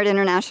Fresh Art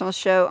International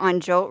show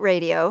on Jolt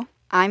Radio.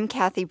 I'm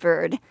Kathy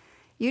Bird.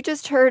 You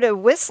just heard a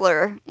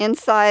whistler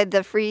inside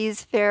the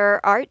Frieze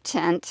Fair art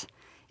tent.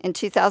 In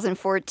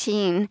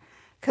 2014,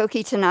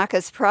 Koki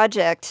Tanaka's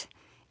project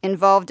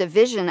involved a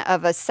vision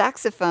of a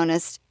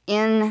saxophonist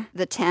in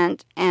the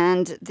tent,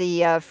 and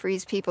the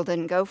Frieze people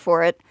didn't go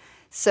for it,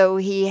 so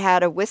he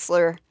had a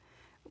whistler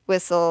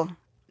whistle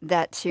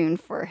that tune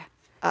for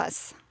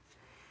us.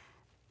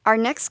 Our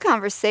next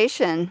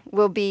conversation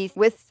will be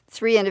with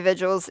three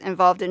individuals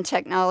involved in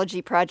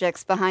technology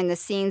projects behind the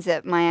scenes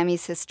at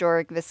Miami's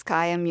historic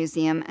Vizcaya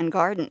Museum and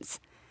Gardens.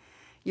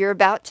 You're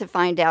about to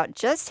find out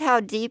just how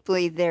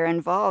deeply they're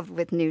involved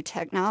with new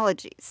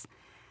technologies.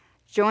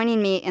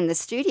 Joining me in the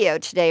studio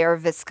today are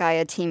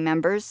Vizcaya team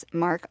members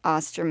Mark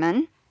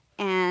Osterman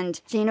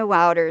and Gina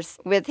Wouters,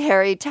 with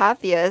Harry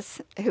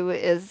Tapias, who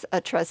is a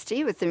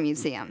trustee with the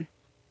museum.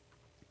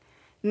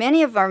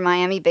 Many of our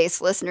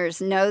Miami-based listeners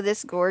know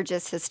this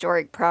gorgeous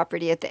historic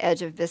property at the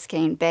edge of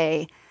Biscayne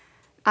Bay.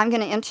 I'm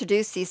going to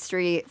introduce these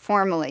three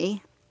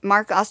formally.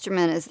 Mark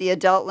Osterman is the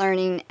Adult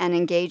Learning and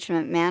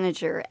Engagement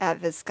Manager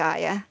at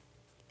Vizcaya.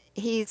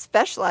 He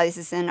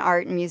specializes in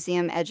art and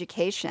museum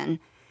education,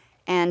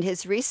 and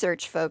his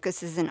research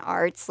focuses in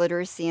arts,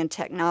 literacy, and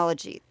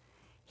technology.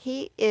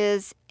 He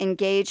is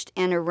engaged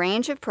in a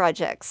range of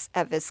projects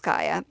at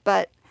Vizcaya,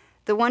 but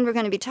the one we're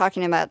going to be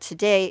talking about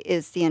today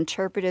is the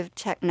interpretive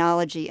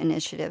technology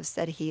initiatives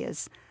that he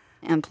is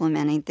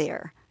implementing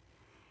there.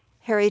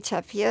 Harry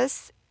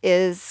Tapias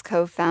is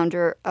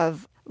co-founder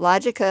of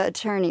Logica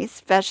Attorneys,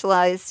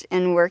 specialized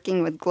in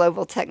working with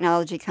global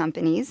technology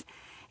companies,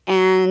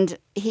 and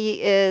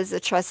he is a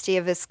trustee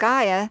of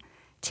Vizcaya,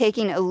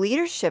 taking a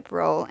leadership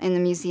role in the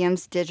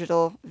museum's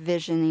digital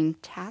visioning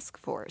task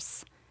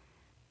force.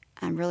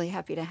 I'm really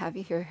happy to have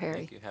you here, Harry.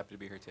 Thank you. Happy to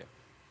be here, too.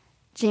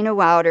 Gina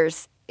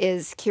Wouters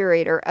is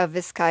curator of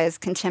Vizcaya's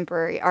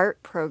contemporary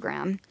art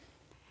program,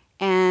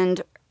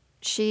 and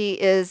she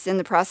is in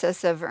the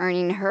process of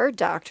earning her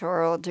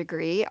doctoral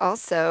degree.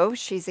 Also,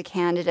 she's a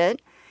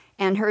candidate,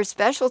 and her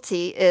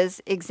specialty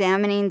is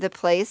examining the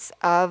place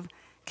of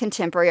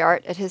contemporary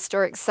art at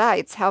historic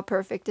sites. How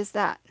perfect is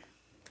that?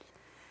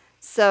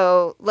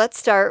 So let's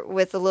start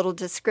with a little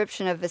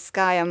description of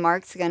Vizcaya.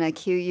 Mark's going to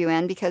cue you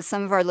in because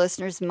some of our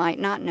listeners might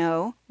not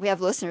know. We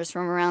have listeners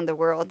from around the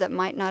world that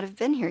might not have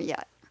been here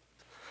yet.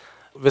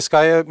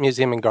 Vizcaya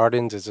Museum and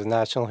Gardens is a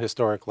National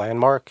Historic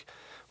Landmark.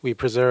 We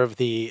preserve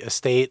the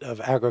estate of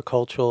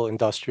agricultural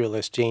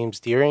industrialist James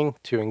Deering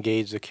to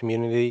engage the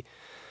community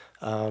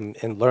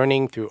in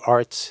learning through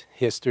arts,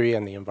 history,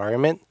 and the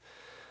environment.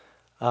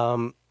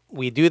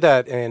 We do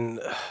that in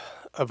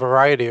a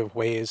variety of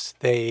ways.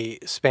 They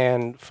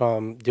span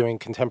from doing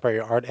contemporary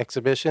art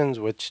exhibitions,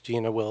 which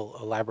Gina will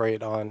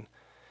elaborate on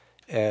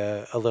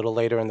a little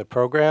later in the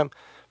program,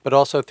 but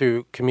also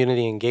through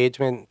community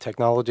engagement,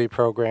 technology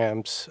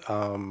programs,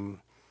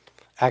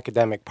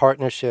 academic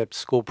partnerships,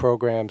 school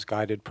programs,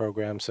 guided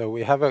programs. So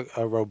we have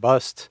a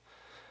robust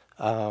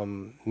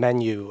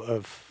menu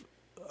of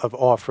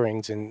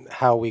offerings and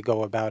how we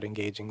go about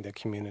engaging the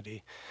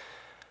community.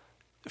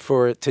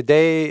 For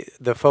today,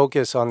 the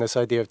focus on this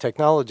idea of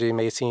technology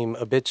may seem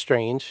a bit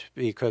strange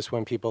because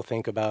when people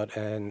think about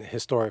an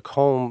historic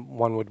home,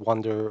 one would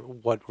wonder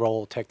what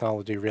role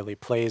technology really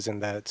plays in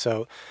that.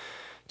 So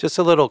just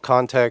a little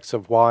context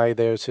of why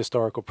there's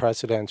historical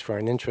precedence for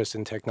an interest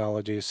in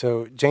technology.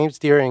 So James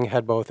Deering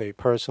had both a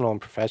personal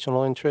and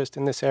professional interest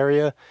in this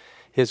area.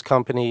 His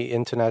company,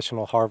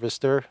 International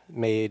Harvester,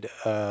 made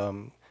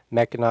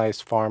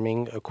mechanized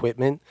farming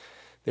equipment.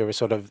 They were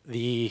sort of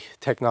the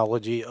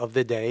technology of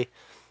the day.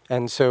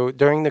 And so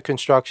during the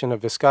construction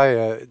of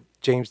Vizcaya,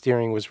 James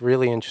Deering was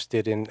really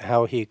interested in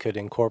how he could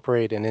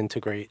incorporate and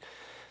integrate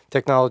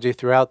technology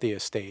throughout the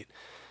estate.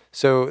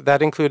 So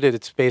that included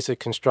its basic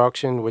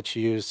construction, which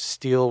used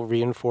steel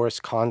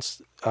reinforced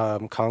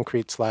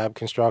concrete slab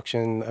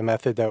construction, a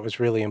method that was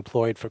really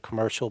employed for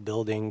commercial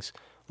buildings,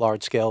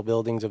 large-scale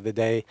buildings of the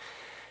day.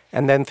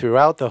 And then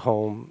throughout the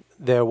home,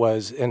 there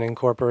was an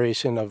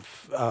incorporation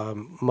of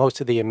most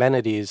of the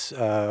amenities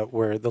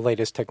were the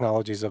latest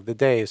technologies of the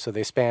day. So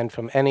they spanned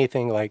from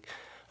anything like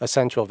a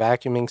central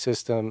vacuuming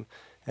system,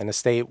 an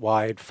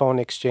estate-wide phone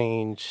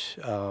exchange,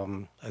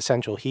 a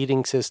central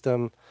heating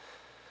system,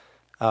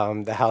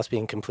 the house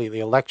being completely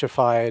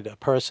electrified,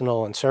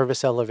 personal and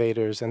service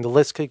elevators, and the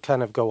list could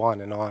kind of go on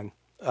and on.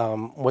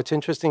 What's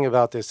interesting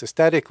about this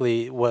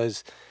aesthetically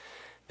was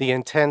the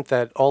intent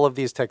that all of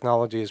these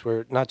technologies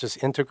were not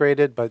just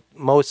integrated, but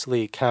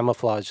mostly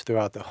camouflaged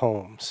throughout the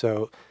home.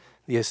 So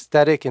the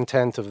aesthetic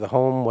intent of the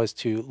home was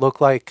to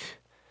look like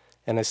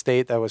an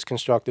estate that was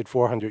constructed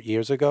 400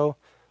 years ago,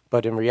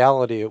 but in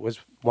reality, it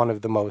was one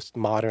of the most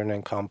modern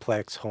and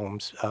complex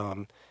homes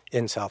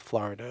in South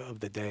Florida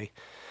of the day.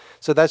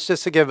 So that's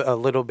just to give a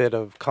little bit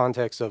of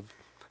context of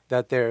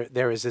that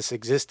there is this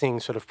existing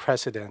sort of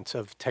precedent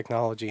of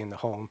technology in the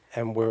home,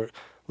 and we're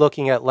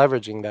looking at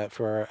leveraging that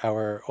for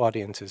our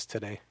audiences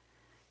today.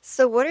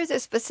 So what are the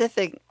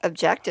specific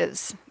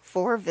objectives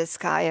for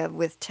Vizcaya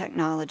with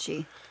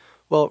technology?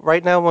 Well,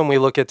 right now when we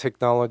look at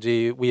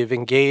technology, we've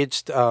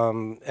engaged,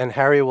 and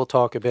Harry will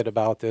talk a bit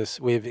about this,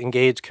 we've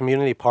engaged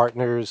community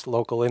partners,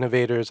 local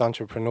innovators,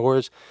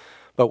 entrepreneurs,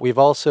 but we've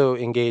also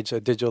engaged a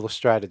digital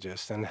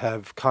strategist and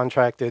have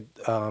contracted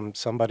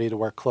somebody to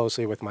work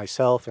closely with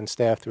myself and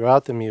staff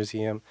throughout the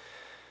museum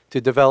to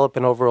develop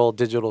an overall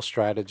digital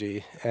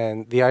strategy.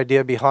 And the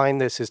idea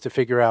behind this is to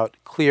figure out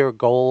clear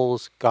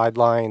goals,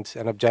 guidelines,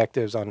 and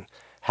objectives on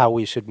how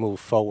we should move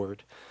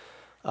forward.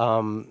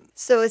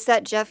 So is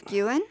that Jeff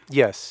Guin?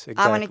 Yes,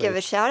 exactly. I want to give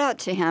a shout out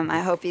to him. I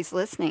hope he's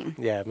listening.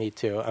 Yeah, me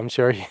too. I'm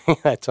sure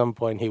at some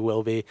point he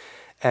will be.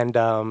 And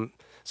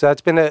so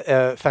that's been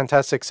a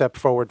fantastic step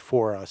forward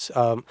for us.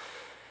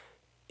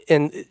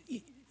 And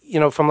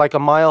from like a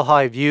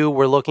mile-high view,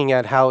 we're looking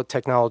at how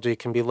technology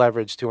can be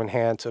leveraged to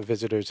enhance a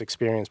visitor's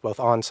experience both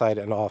on-site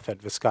and off at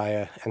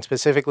Vizcaya, and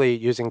specifically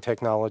using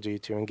technology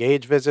to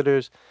engage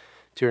visitors,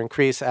 to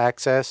increase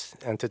access,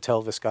 and to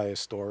tell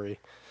Vizcaya's story.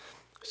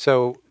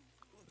 So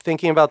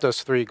thinking about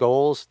those three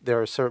goals,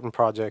 there are certain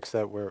projects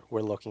that we're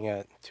looking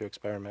at to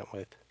experiment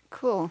with.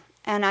 Cool.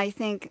 And I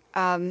think,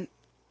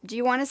 do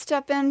you want to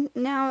step in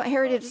now,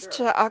 Harry, to just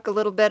talk a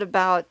little bit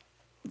about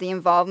the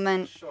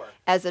involvement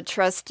as a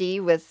trustee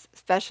with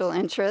special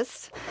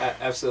interests?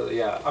 Absolutely,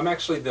 yeah. I'm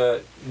actually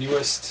the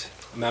newest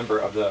member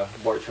of the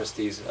Board of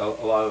Trustees. A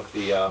lot of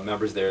the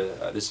members there,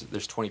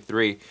 there's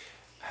 23,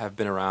 have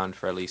been around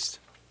for at least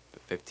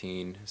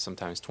 15,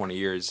 sometimes 20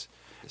 years.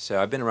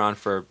 So I've been around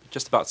for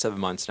just about 7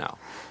 months now.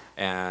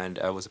 And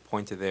I was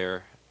appointed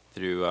there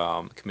through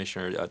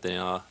Commissioner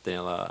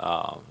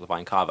Daniela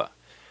Levine-Cava.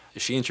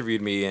 She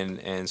interviewed me,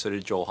 and so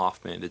did Joel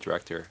Hoffman, the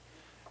director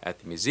at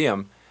the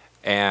museum.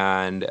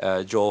 And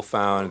Joel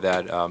found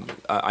that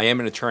I am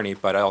an attorney,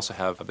 but I also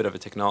have a bit of a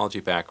technology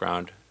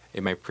background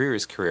in my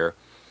previous career.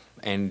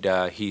 And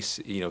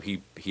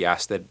he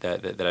asked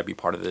that I be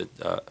part of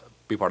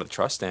the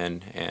trust,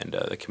 and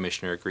the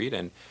commissioner agreed,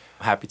 and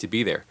I'm happy to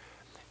be there.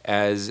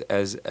 As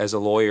a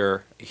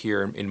lawyer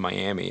here in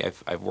Miami,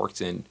 I've worked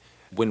in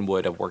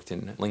Wynwood, I've worked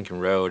in Lincoln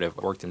Road, I've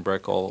worked in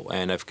Brickell,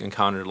 and I've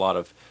encountered a lot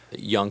of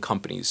young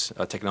companies,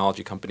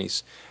 technology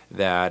companies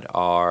that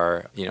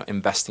are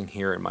investing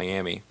here in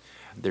Miami.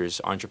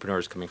 There's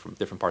entrepreneurs coming from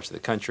different parts of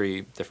the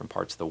country, different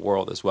parts of the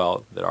world as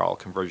well, that are all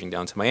converging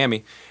down to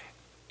Miami.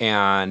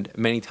 And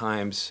many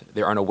times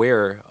they're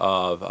unaware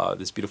of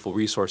this beautiful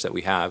resource that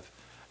we have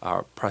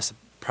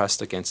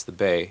pressed against the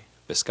bay,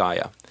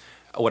 Vizcaya.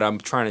 What I'm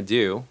trying to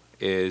do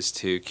is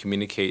to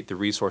communicate the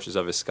resources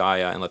of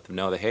Vizcaya and let them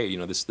know that, hey,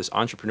 this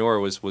entrepreneur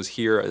was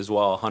here as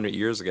well 100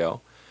 years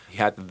ago. He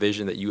had the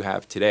vision that you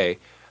have today.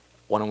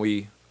 Why don't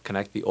we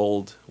connect the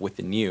old with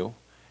the new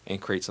and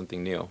create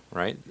something new,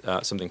 right?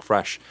 Something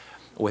fresh.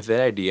 With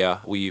that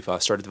idea, we've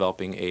started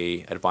developing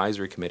a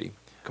advisory committee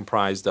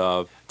comprised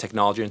of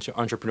technology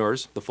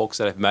entrepreneurs, the folks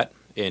that I've met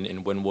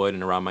in Wynwood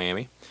and around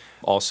Miami,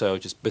 also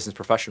just business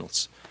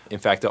professionals. In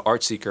fact, the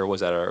Art Seeker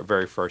was at our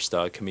very first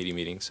committee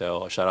meeting,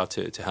 so a shout out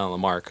to Helene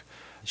Lamarque.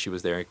 She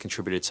was there and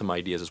contributed some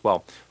ideas as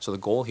well. So the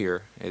goal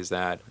here is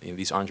that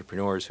these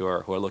entrepreneurs who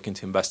are looking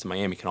to invest in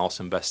Miami can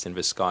also invest in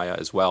Vizcaya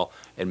as well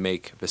and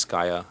make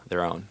Vizcaya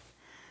their own.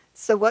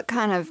 So what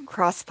kind of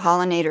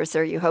cross-pollinators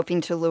are you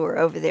hoping to lure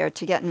over there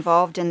to get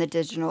involved in the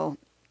digital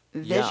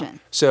vision?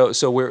 Yeah.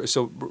 So we are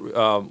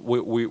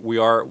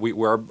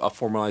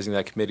formalizing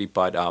that committee,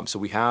 but so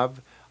we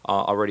have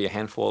already a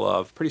handful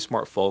of pretty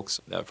smart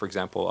folks. For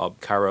example,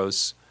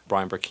 Kairos,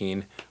 Brian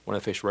Burkeen, one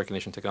of the facial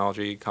recognition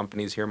technology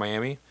companies here in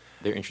Miami.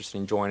 They're interested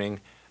in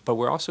joining. But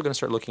we're also going to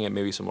start looking at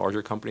maybe some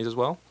larger companies as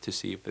well to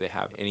see if they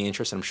have any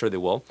interest, and I'm sure they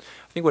will.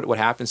 I think what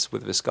happens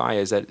with Vizcaya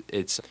is that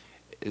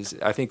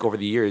I think over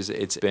the years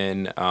it's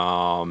been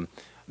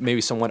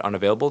maybe somewhat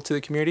unavailable to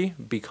the community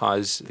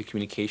because the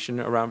communication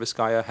around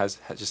Vizcaya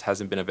just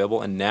hasn't been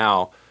available. And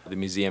now the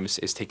museum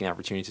is taking the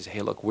opportunity to say,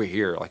 hey, look, we're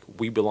here. Like,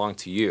 we belong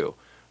to you.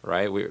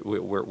 right?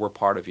 We're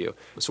part of you.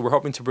 So we're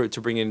hoping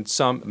to bring in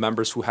some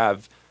members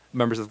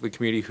members of the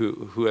community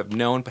who have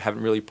known but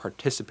haven't really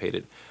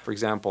participated. For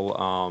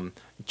example,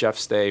 Jeff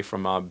Stay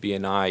from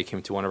BNI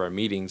came to one of our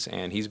meetings,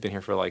 and he's been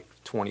here for like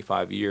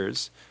 25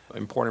 years.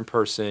 Important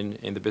person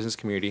in the business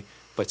community,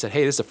 but said,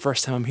 hey, this is the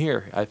first time I'm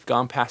here. I've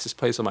gone past this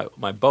place on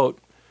my boat,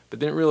 but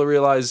didn't really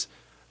realize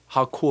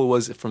how cool it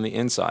was from the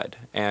inside.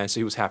 And so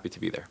he was happy to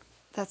be there.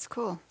 That's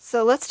cool.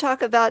 So let's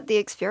talk about the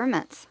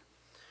experiments.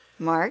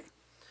 Mark?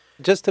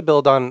 Just to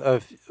build on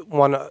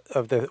one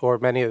of the, or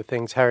many of the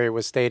things Harry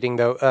was stating,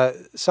 though,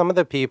 some of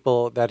the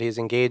people that he's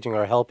engaging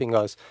are helping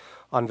us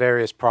on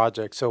various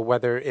projects. So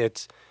whether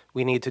it's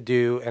we need to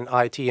do an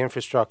IT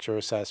infrastructure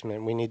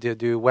assessment, we need to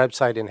do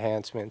website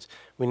enhancements,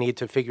 we need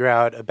to figure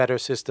out a better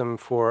system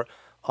for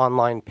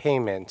online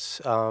payments.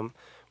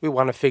 We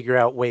want to figure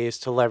out ways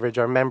to leverage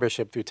our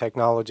membership through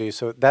technology.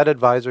 So that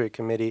advisory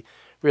committee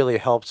really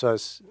helps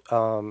us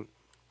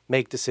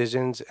make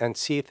decisions and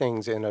see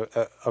things in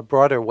a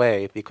broader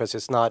way, because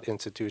it's not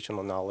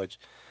institutional knowledge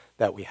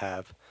that we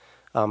have.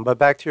 But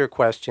back to your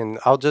question,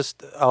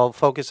 I'll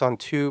focus on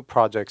two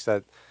projects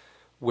that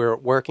we're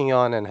working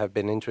on and have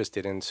been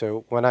interested in.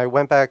 So when I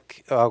went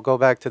back, I'll go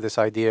back to this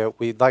idea,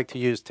 we'd like to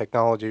use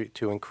technology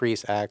to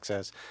increase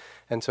access.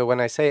 And so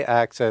when I say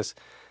access,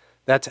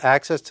 that's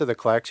access to the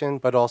collection,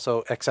 but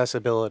also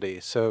accessibility.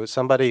 So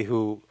somebody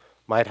who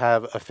might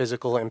have a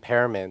physical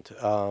impairment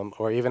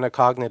or even a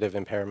cognitive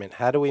impairment,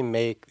 how do we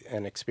make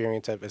an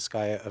experience at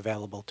Vizcaya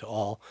available to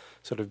all,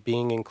 sort of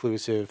being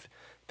inclusive,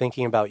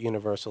 thinking about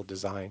universal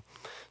design?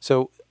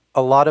 So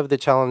a lot of the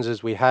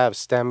challenges we have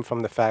stem from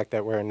the fact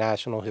that we're a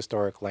National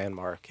Historic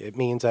Landmark. It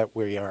means that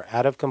we are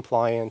out of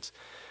compliance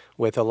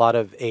with a lot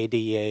of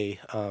ADA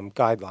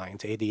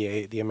guidelines,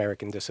 ADA, the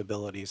American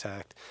Disabilities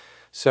Act.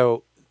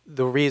 So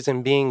the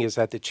reason being is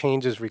that the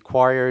changes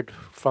required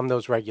from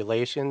those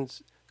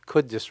regulations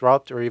could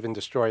disrupt or even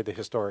destroy the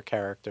historic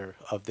character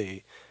of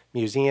the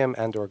museum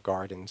and or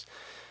gardens.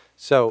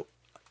 So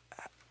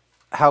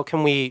how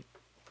can we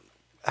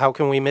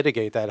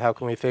mitigate that? How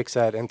can we fix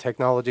that? And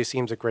technology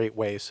seems a great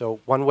way.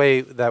 So one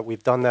way that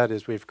we've done that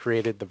is we've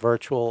created the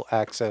virtual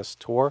access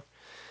tour.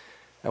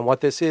 And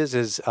what this is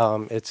it's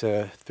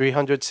a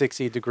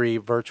 360-degree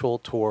virtual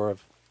tour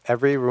of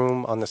every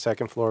room on the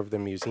second floor of the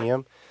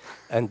museum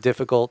and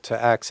difficult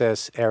to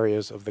access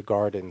areas of the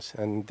gardens.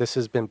 And this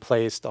has been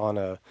placed on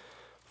a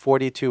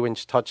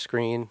 42-inch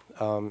touchscreen.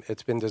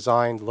 It's been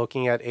designed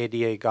looking at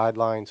ADA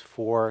guidelines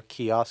for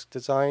kiosk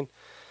design.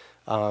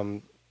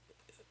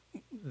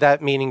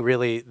 That meaning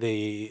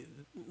really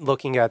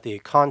looking at the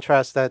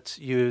contrast that's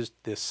used,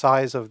 the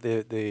size of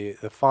the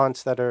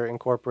fonts that are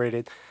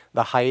incorporated,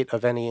 the height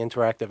of any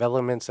interactive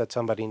elements that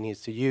somebody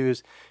needs to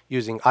use,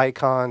 using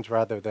icons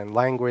rather than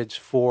language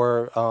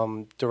for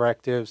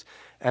directives,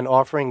 and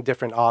offering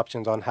different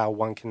options on how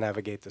one can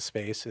navigate the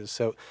spaces.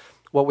 So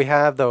what we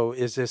have, though,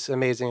 is this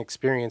amazing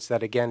experience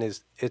that, again,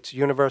 it's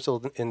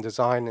universal in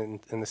design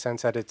in the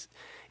sense that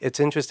it's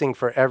interesting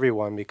for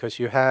everyone, because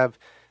you have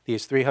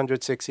these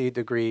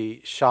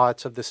 360-degree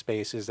shots of the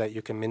spaces that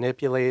you can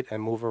manipulate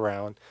and move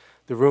around.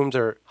 The rooms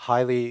are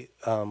highly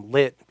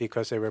lit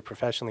because they were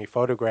professionally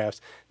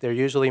photographed. They're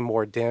usually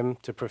more dim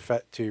to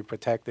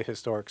protect the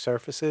historic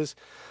surfaces.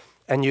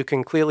 And you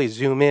can clearly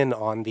zoom in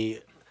on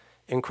the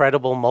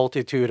incredible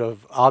multitude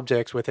of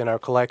objects within our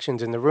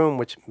collections in the room,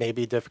 which may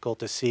be difficult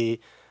to see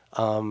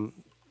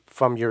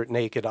from your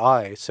naked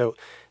eye. So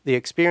the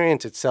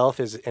experience itself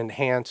is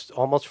enhanced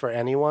almost for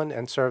anyone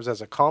and serves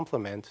as a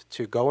complement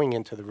to going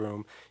into the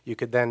room. You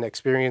could then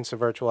experience a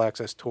virtual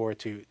access tour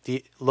to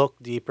look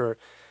deeper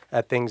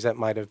at things that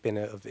might have been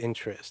of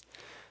interest.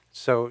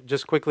 So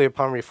just quickly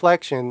upon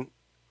reflection,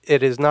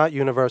 it is not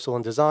universal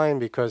in design,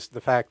 because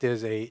the fact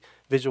is a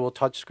visual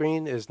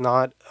touchscreen is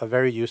not a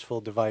very useful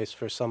device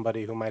for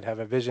somebody who might have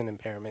a vision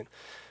impairment.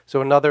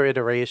 So another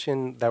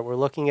iteration that we're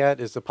looking at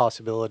is the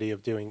possibility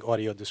of doing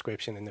audio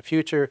description in the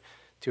future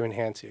to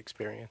enhance the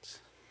experience.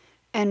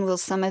 And will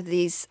some of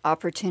these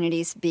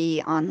opportunities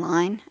be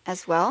online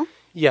as well?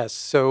 Yes.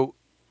 So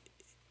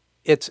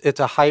it's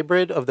a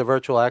hybrid of the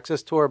virtual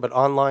access tour, but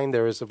online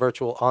there is a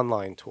virtual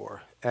online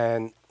tour.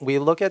 And we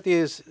look at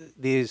these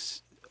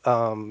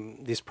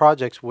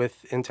projects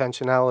with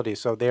intentionality,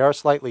 so they are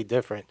slightly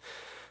different.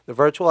 The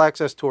virtual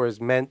access tour is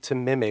meant to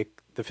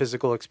mimic the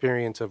physical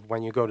experience of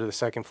when you go to the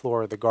second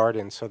floor of the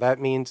garden. So that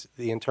means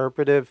the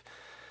interpretive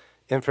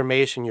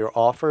information you're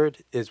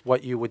offered is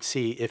what you would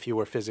see if you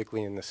were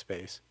physically in the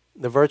space.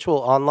 The virtual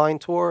online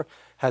tour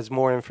has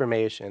more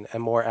information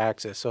and more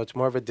access, so it's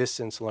more of a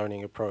distance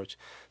learning approach.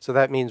 So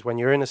that means when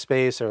you're in a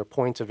space, there are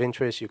points of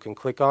interest you can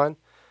click on.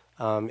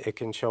 It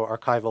can show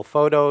archival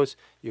photos.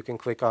 You can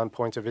click on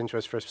points of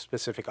interest for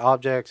specific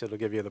objects. It'll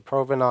give you the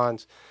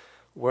provenance,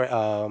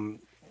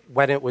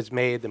 when it was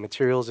made, the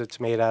materials it's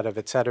made out of,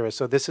 etc.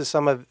 So this is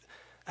some of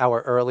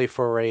our early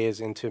forays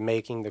into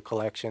making the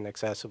collection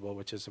accessible,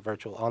 which is a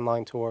virtual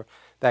online tour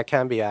that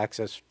can be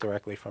accessed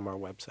directly from our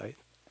website.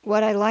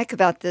 What I like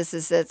about this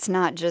is that it's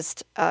not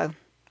just a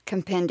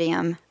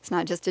compendium. It's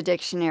not just a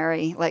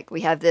dictionary like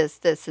we have this,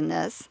 and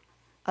this.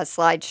 a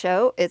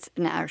slideshow, it's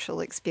an actual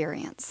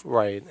experience.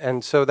 Right.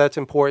 And so that's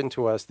important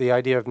to us, the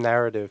idea of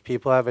narrative.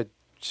 People have a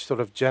sort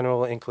of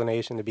general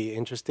inclination to be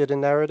interested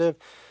in narrative.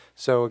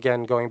 So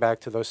again, going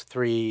back to those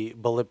 3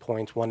 bullet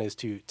points, one is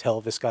to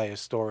tell Vizcaya's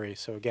story.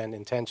 So again,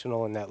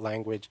 intentional in that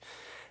language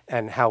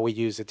and how we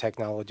use the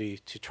technology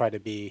to try to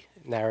be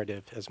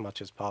narrative as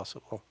much as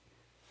possible.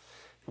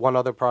 One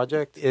other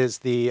project is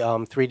the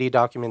 3D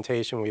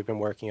documentation we've been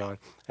working on.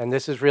 And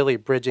this is really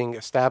bridging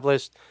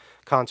established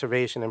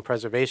conservation and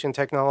preservation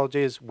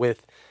technologies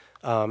with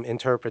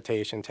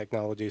interpretation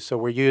technologies. So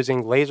we're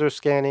using laser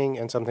scanning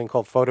and something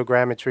called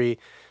photogrammetry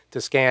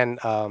to scan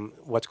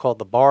what's called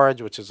the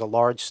barge, which is a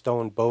large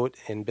stone boat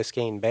in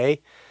Biscayne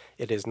Bay.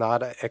 It is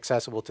not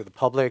accessible to the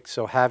public,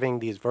 so having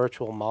these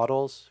virtual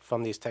models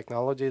from these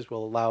technologies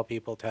will allow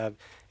people to have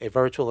a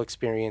virtual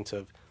experience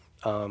of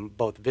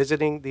both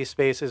visiting these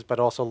spaces, but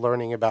also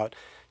learning about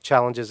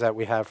challenges that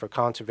we have for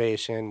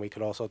conservation. We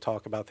could also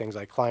talk about things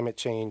like climate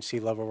change,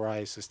 sea level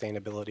rise,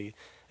 sustainability,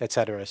 et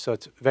cetera. So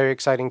it's very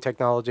exciting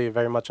technology,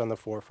 very much on the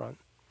forefront.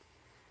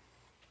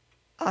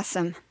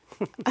 Awesome.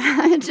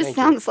 It just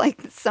sounds like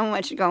so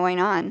much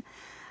going on.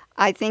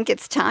 I think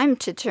it's time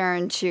to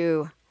turn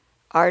to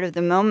Art of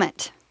the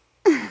Moment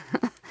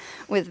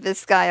with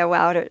Vizcaya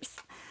Wouters.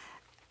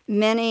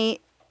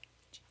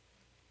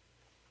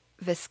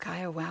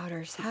 Vizcaya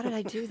Wouters. How did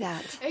I do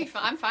that? Hey,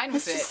 I'm fine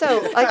with it.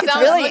 So, it's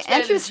really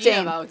interesting.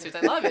 Gina Wouters.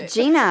 I love it.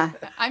 Gina.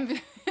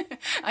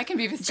 I can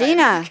be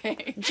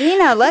Vizcaya.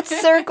 Gina, let's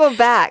circle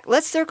back.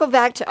 Let's circle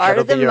back to Art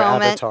of the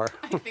Moment. Avatar.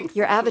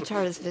 Your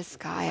avatar is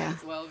Vizcaya. Might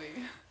as well be.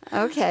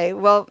 Okay.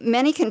 Well,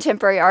 many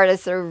contemporary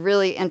artists are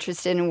really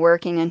interested in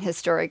working in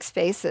historic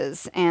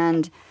spaces,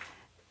 and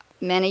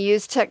many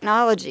use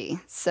technology.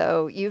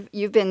 So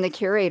you've been the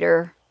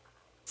curator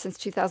since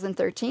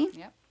 2013?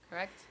 Yep,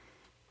 correct.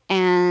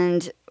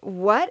 And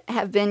what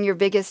have been your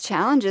biggest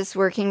challenges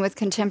working with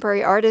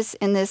contemporary artists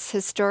in this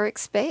historic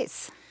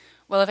space?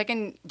 Well, if I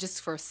can just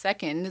for a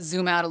second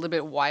zoom out a little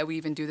bit why we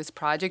even do this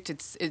project,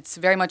 it's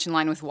very much in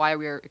line with why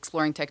we're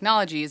exploring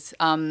technologies.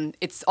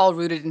 It's all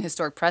rooted in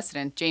historic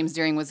precedent. James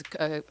Deering was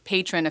a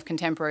patron of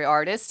contemporary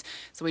artists,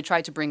 so we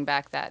tried to bring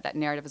back that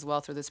narrative as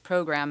well through this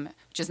program,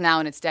 which is now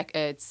in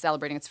it's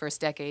celebrating its first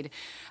decade.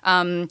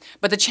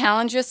 But the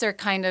challenges are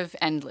kind of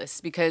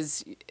endless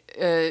because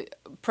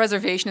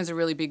preservation is a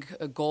really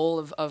big goal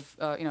of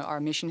our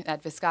mission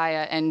at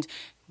Vizcaya, and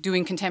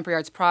doing contemporary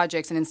arts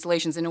projects and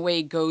installations in a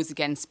way goes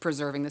against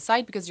preserving the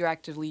site because you're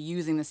actively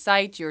using the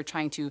site, you're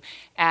trying to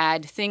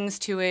add things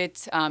to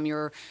it,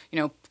 you're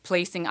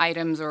placing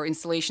items or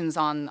installations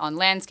on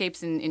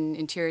landscapes in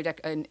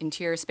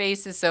interior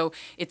spaces. So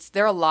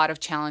there are a lot of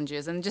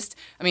challenges, and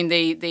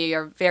they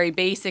are very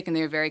basic and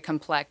they're very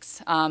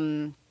complex.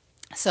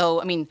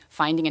 So,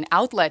 finding an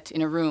outlet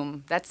in a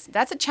room, that's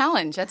a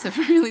challenge. That's a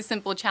really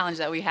simple challenge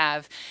that we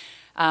have.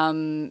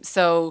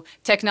 So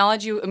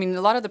technology,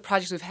 a lot of the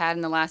projects we've had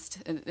in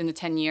the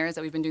 10 years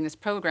that we've been doing this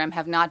program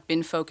have not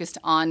been focused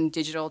on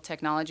digital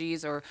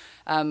technologies, or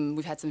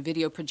we've had some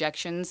video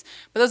projections,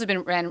 but those have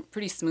ran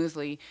pretty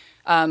smoothly.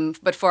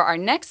 But for our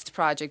next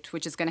project,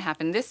 which is going to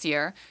happen this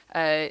year,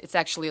 it's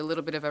actually a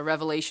little bit of a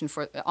revelation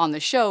on the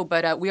show,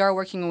 but we are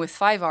working with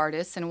 5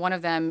 artists, and one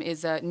of them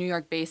is a New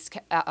York-based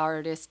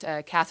artist,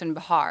 Catherine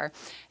Behar,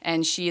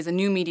 and she is a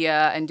new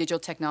media and digital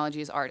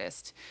technologies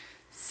artist.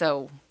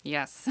 So,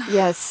 yes.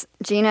 Yes,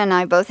 Gina and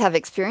I both have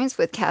experience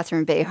with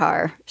Catherine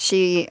Behar.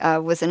 She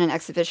was in an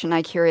exhibition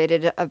I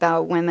curated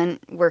about women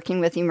working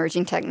with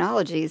emerging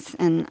technologies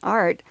and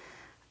art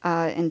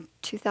in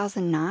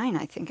 2009,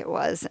 I think it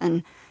was.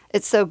 And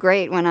it's so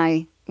great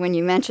when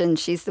you mentioned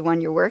she's the one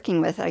you're working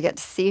with, I get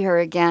to see her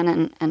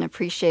again and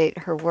appreciate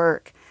her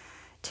work.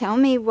 Tell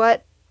me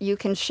what you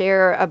can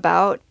share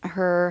about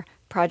her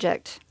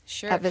project.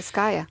 Sure. At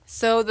Vizcaya.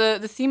 So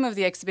the theme of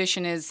the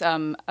exhibition is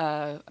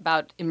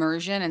about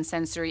immersion and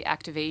sensory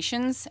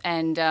activations,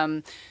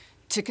 and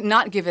to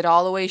not give it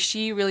all away,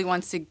 she really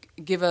wants to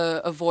give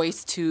a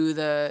voice to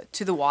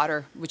the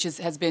water, which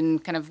has been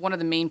kind of one of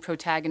the main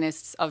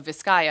protagonists of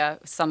Vizcaya,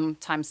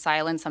 sometimes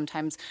silent,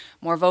 sometimes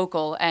more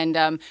vocal,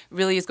 and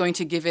really is going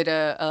to give it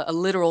a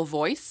literal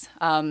voice.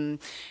 And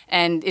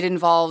it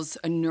involves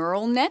a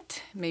neural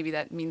net. Maybe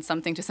that means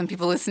something to some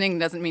people listening.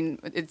 Doesn't mean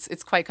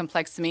it's quite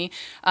complex to me.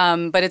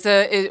 But it's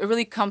a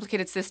really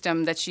complicated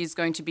system that she's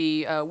going to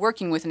be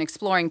working with and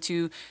exploring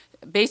to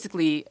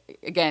basically,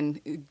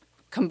 again,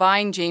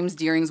 combine James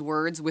Deering's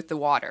words with the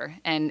water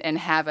and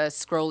have a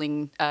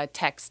scrolling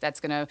text that's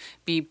going to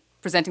be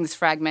presenting this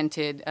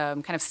fragmented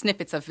kind of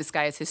snippets of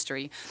Vizcaya's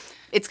history.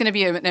 It's going to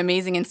be an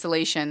amazing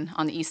installation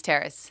on the East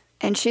Terrace.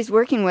 And she's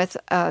working with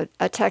a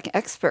tech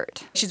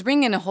expert. She's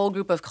bringing in a whole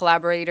group of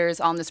collaborators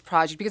on this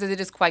project because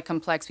it is quite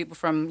complex. People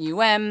from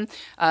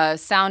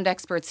sound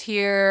experts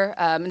here.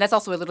 And that's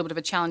also a little bit of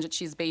a challenge that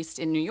she's based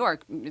in New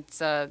York. It's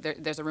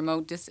there's a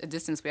remote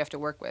distance we have to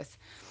work with.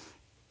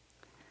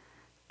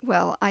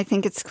 Well, I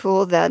think it's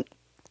cool that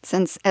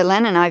since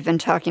Helene and I have been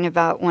talking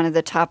about one of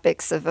the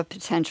topics of a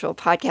potential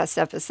podcast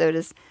episode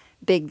is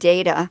big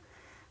data,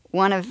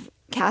 one of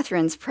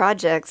Catherine's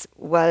projects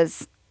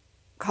was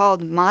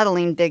called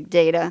Modeling Big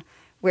Data,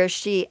 where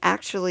she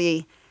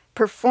actually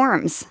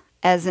performs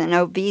as an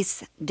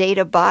obese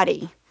data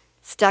body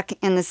stuck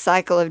in the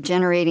cycle of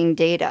generating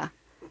data,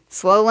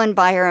 swollen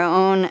by her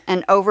own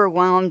and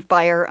overwhelmed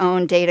by her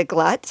own data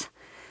glut.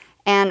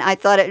 And I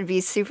thought it would be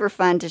super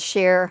fun to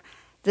share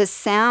the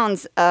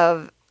sounds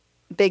of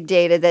big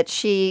data that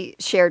she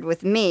shared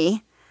with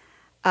me.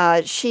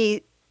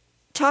 She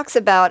talks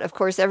about, of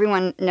course,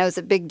 everyone knows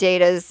that big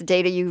data is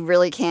data you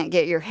really can't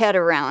get your head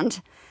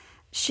around.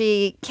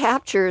 She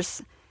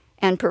captures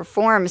and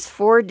performs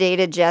 4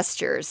 data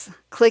gestures: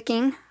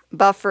 clicking,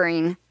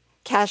 buffering,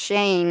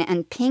 caching,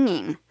 and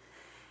pinging.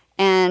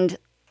 And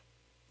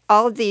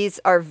all of these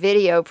are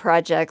video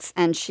projects,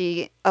 and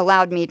she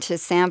allowed me to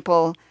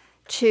sample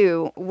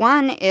 2.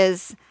 One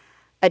is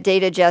a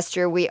data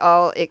gesture we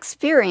all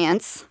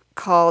experience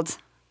called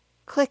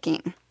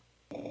clicking.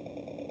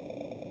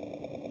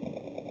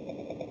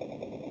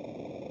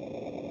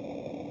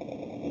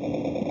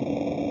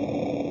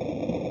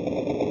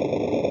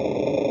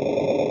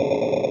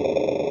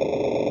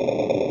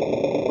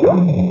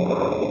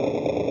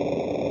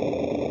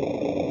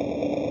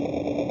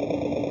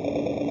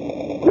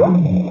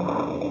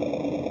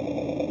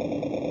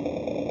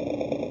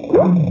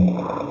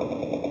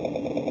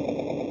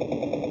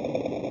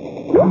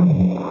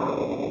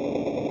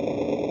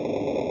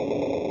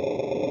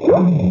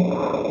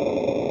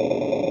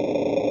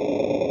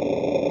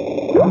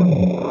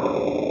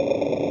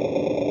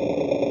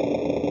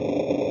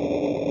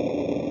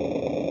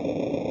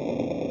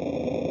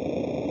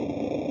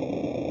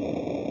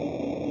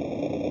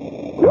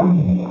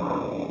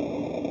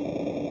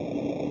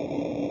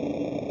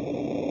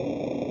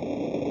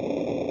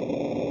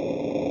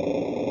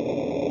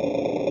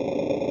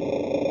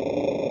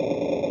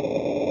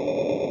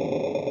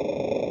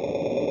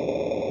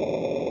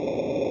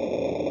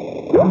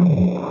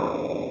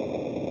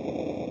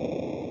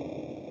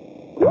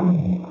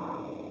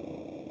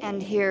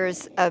 And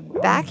here's a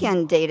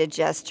back-end data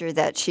gesture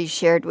that she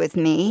shared with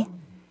me: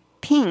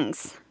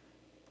 pings.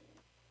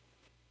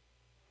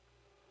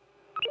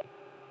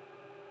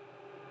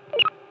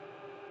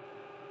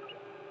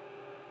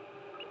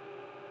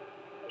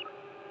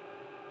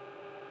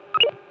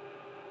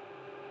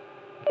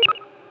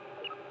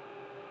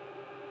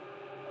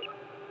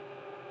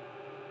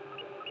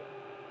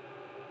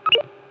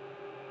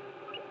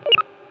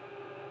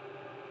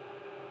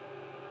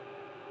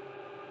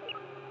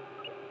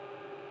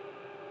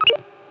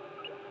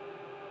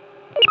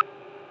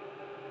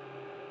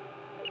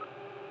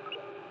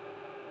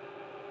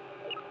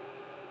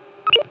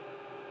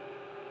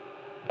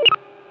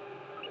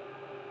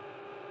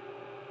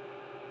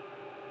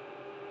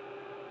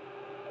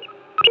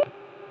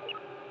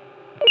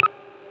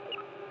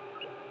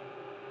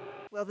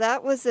 Well,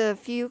 that was a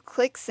few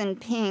clicks and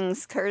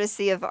pings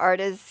courtesy of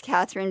artist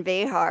Catherine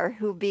Behar,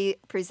 who will be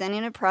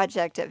presenting a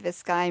project at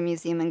Vizcaya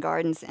Museum and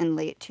Gardens in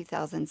late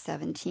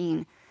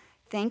 2017.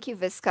 Thank you,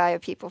 Vizcaya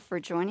people, for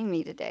joining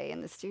me today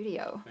in the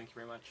studio. Thank you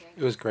very much.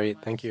 It was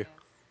great. Thank you.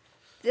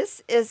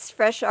 This is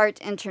Fresh Art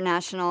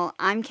International.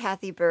 I'm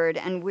Kathy Bird,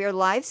 and we're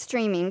live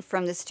streaming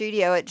from the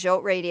studio at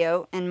Jolt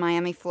Radio in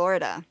Miami,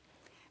 Florida.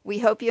 We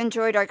hope you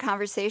enjoyed our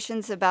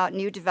conversations about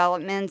new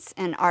developments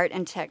in art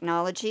and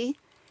technology.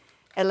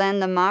 Helene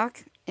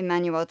Lamarque,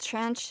 Emmanuel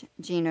Trenche,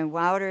 Gina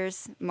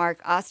Wouters,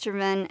 Mark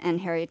Osterman, and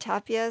Harry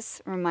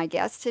Tapias were my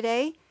guests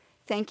today.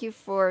 Thank you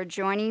for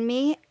joining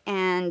me,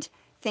 and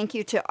thank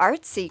you to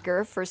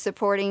ArtSeeker for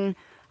supporting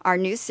our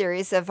new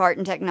series of art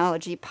and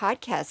technology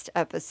podcast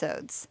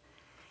episodes.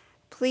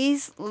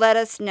 Please let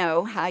us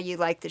know how you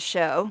like the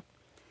show.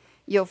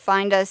 You'll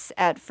find us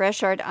at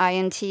Fresh Art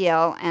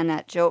INTL and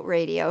at Jolt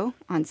Radio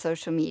on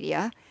social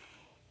media.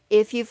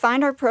 If you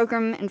find our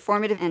program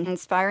informative and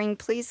inspiring,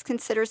 please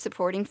consider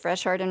supporting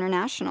Fresh Art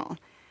International.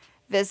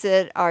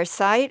 Visit our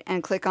site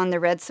and click on the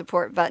red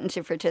support button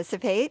to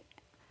participate.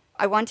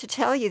 I want to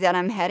tell you that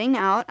I'm heading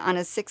out on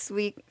a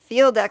 6-week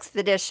field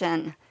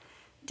expedition.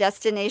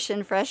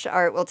 Destination Fresh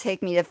Art will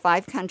take me to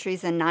 5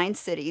 countries and 9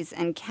 cities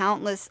and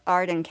countless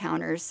art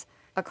encounters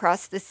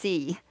across the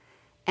sea.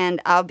 And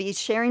I'll be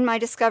sharing my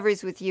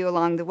discoveries with you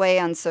along the way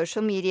on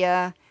social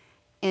media,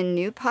 in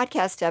new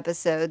podcast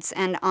episodes,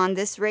 and on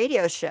this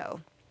radio show.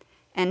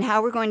 And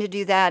how we're going to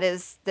do that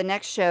is the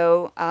next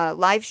show,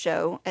 live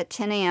show at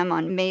 10 a.m.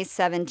 on May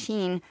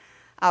 17.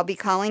 I'll be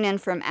calling in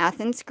from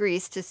Athens,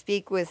 Greece to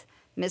speak with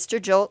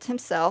Mr. Jolt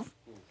himself,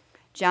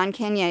 John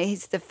Canier.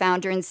 He's the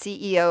founder and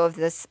CEO of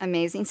this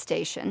amazing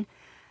station.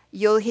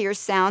 You'll hear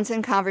sounds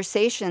and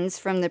conversations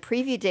from the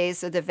preview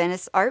days of the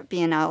Venice Art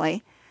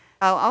Biennale.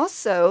 I'll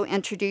also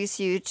introduce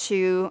you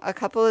to a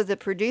couple of the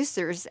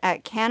producers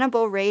at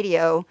Cannibal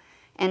Radio,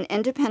 an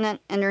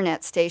independent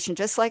internet station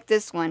just like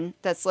this one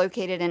that's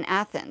located in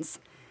Athens.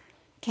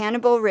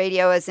 Cannibal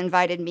Radio has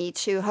invited me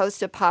to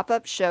host a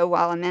pop-up show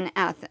while I'm in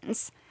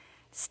Athens.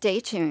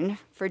 Stay tuned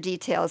for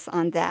details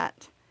on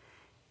that.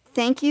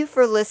 Thank you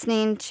for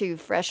listening to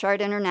Fresh Art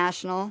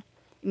International.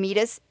 Meet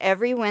us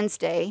every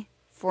Wednesday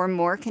for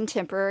more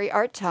contemporary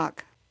art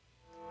talk.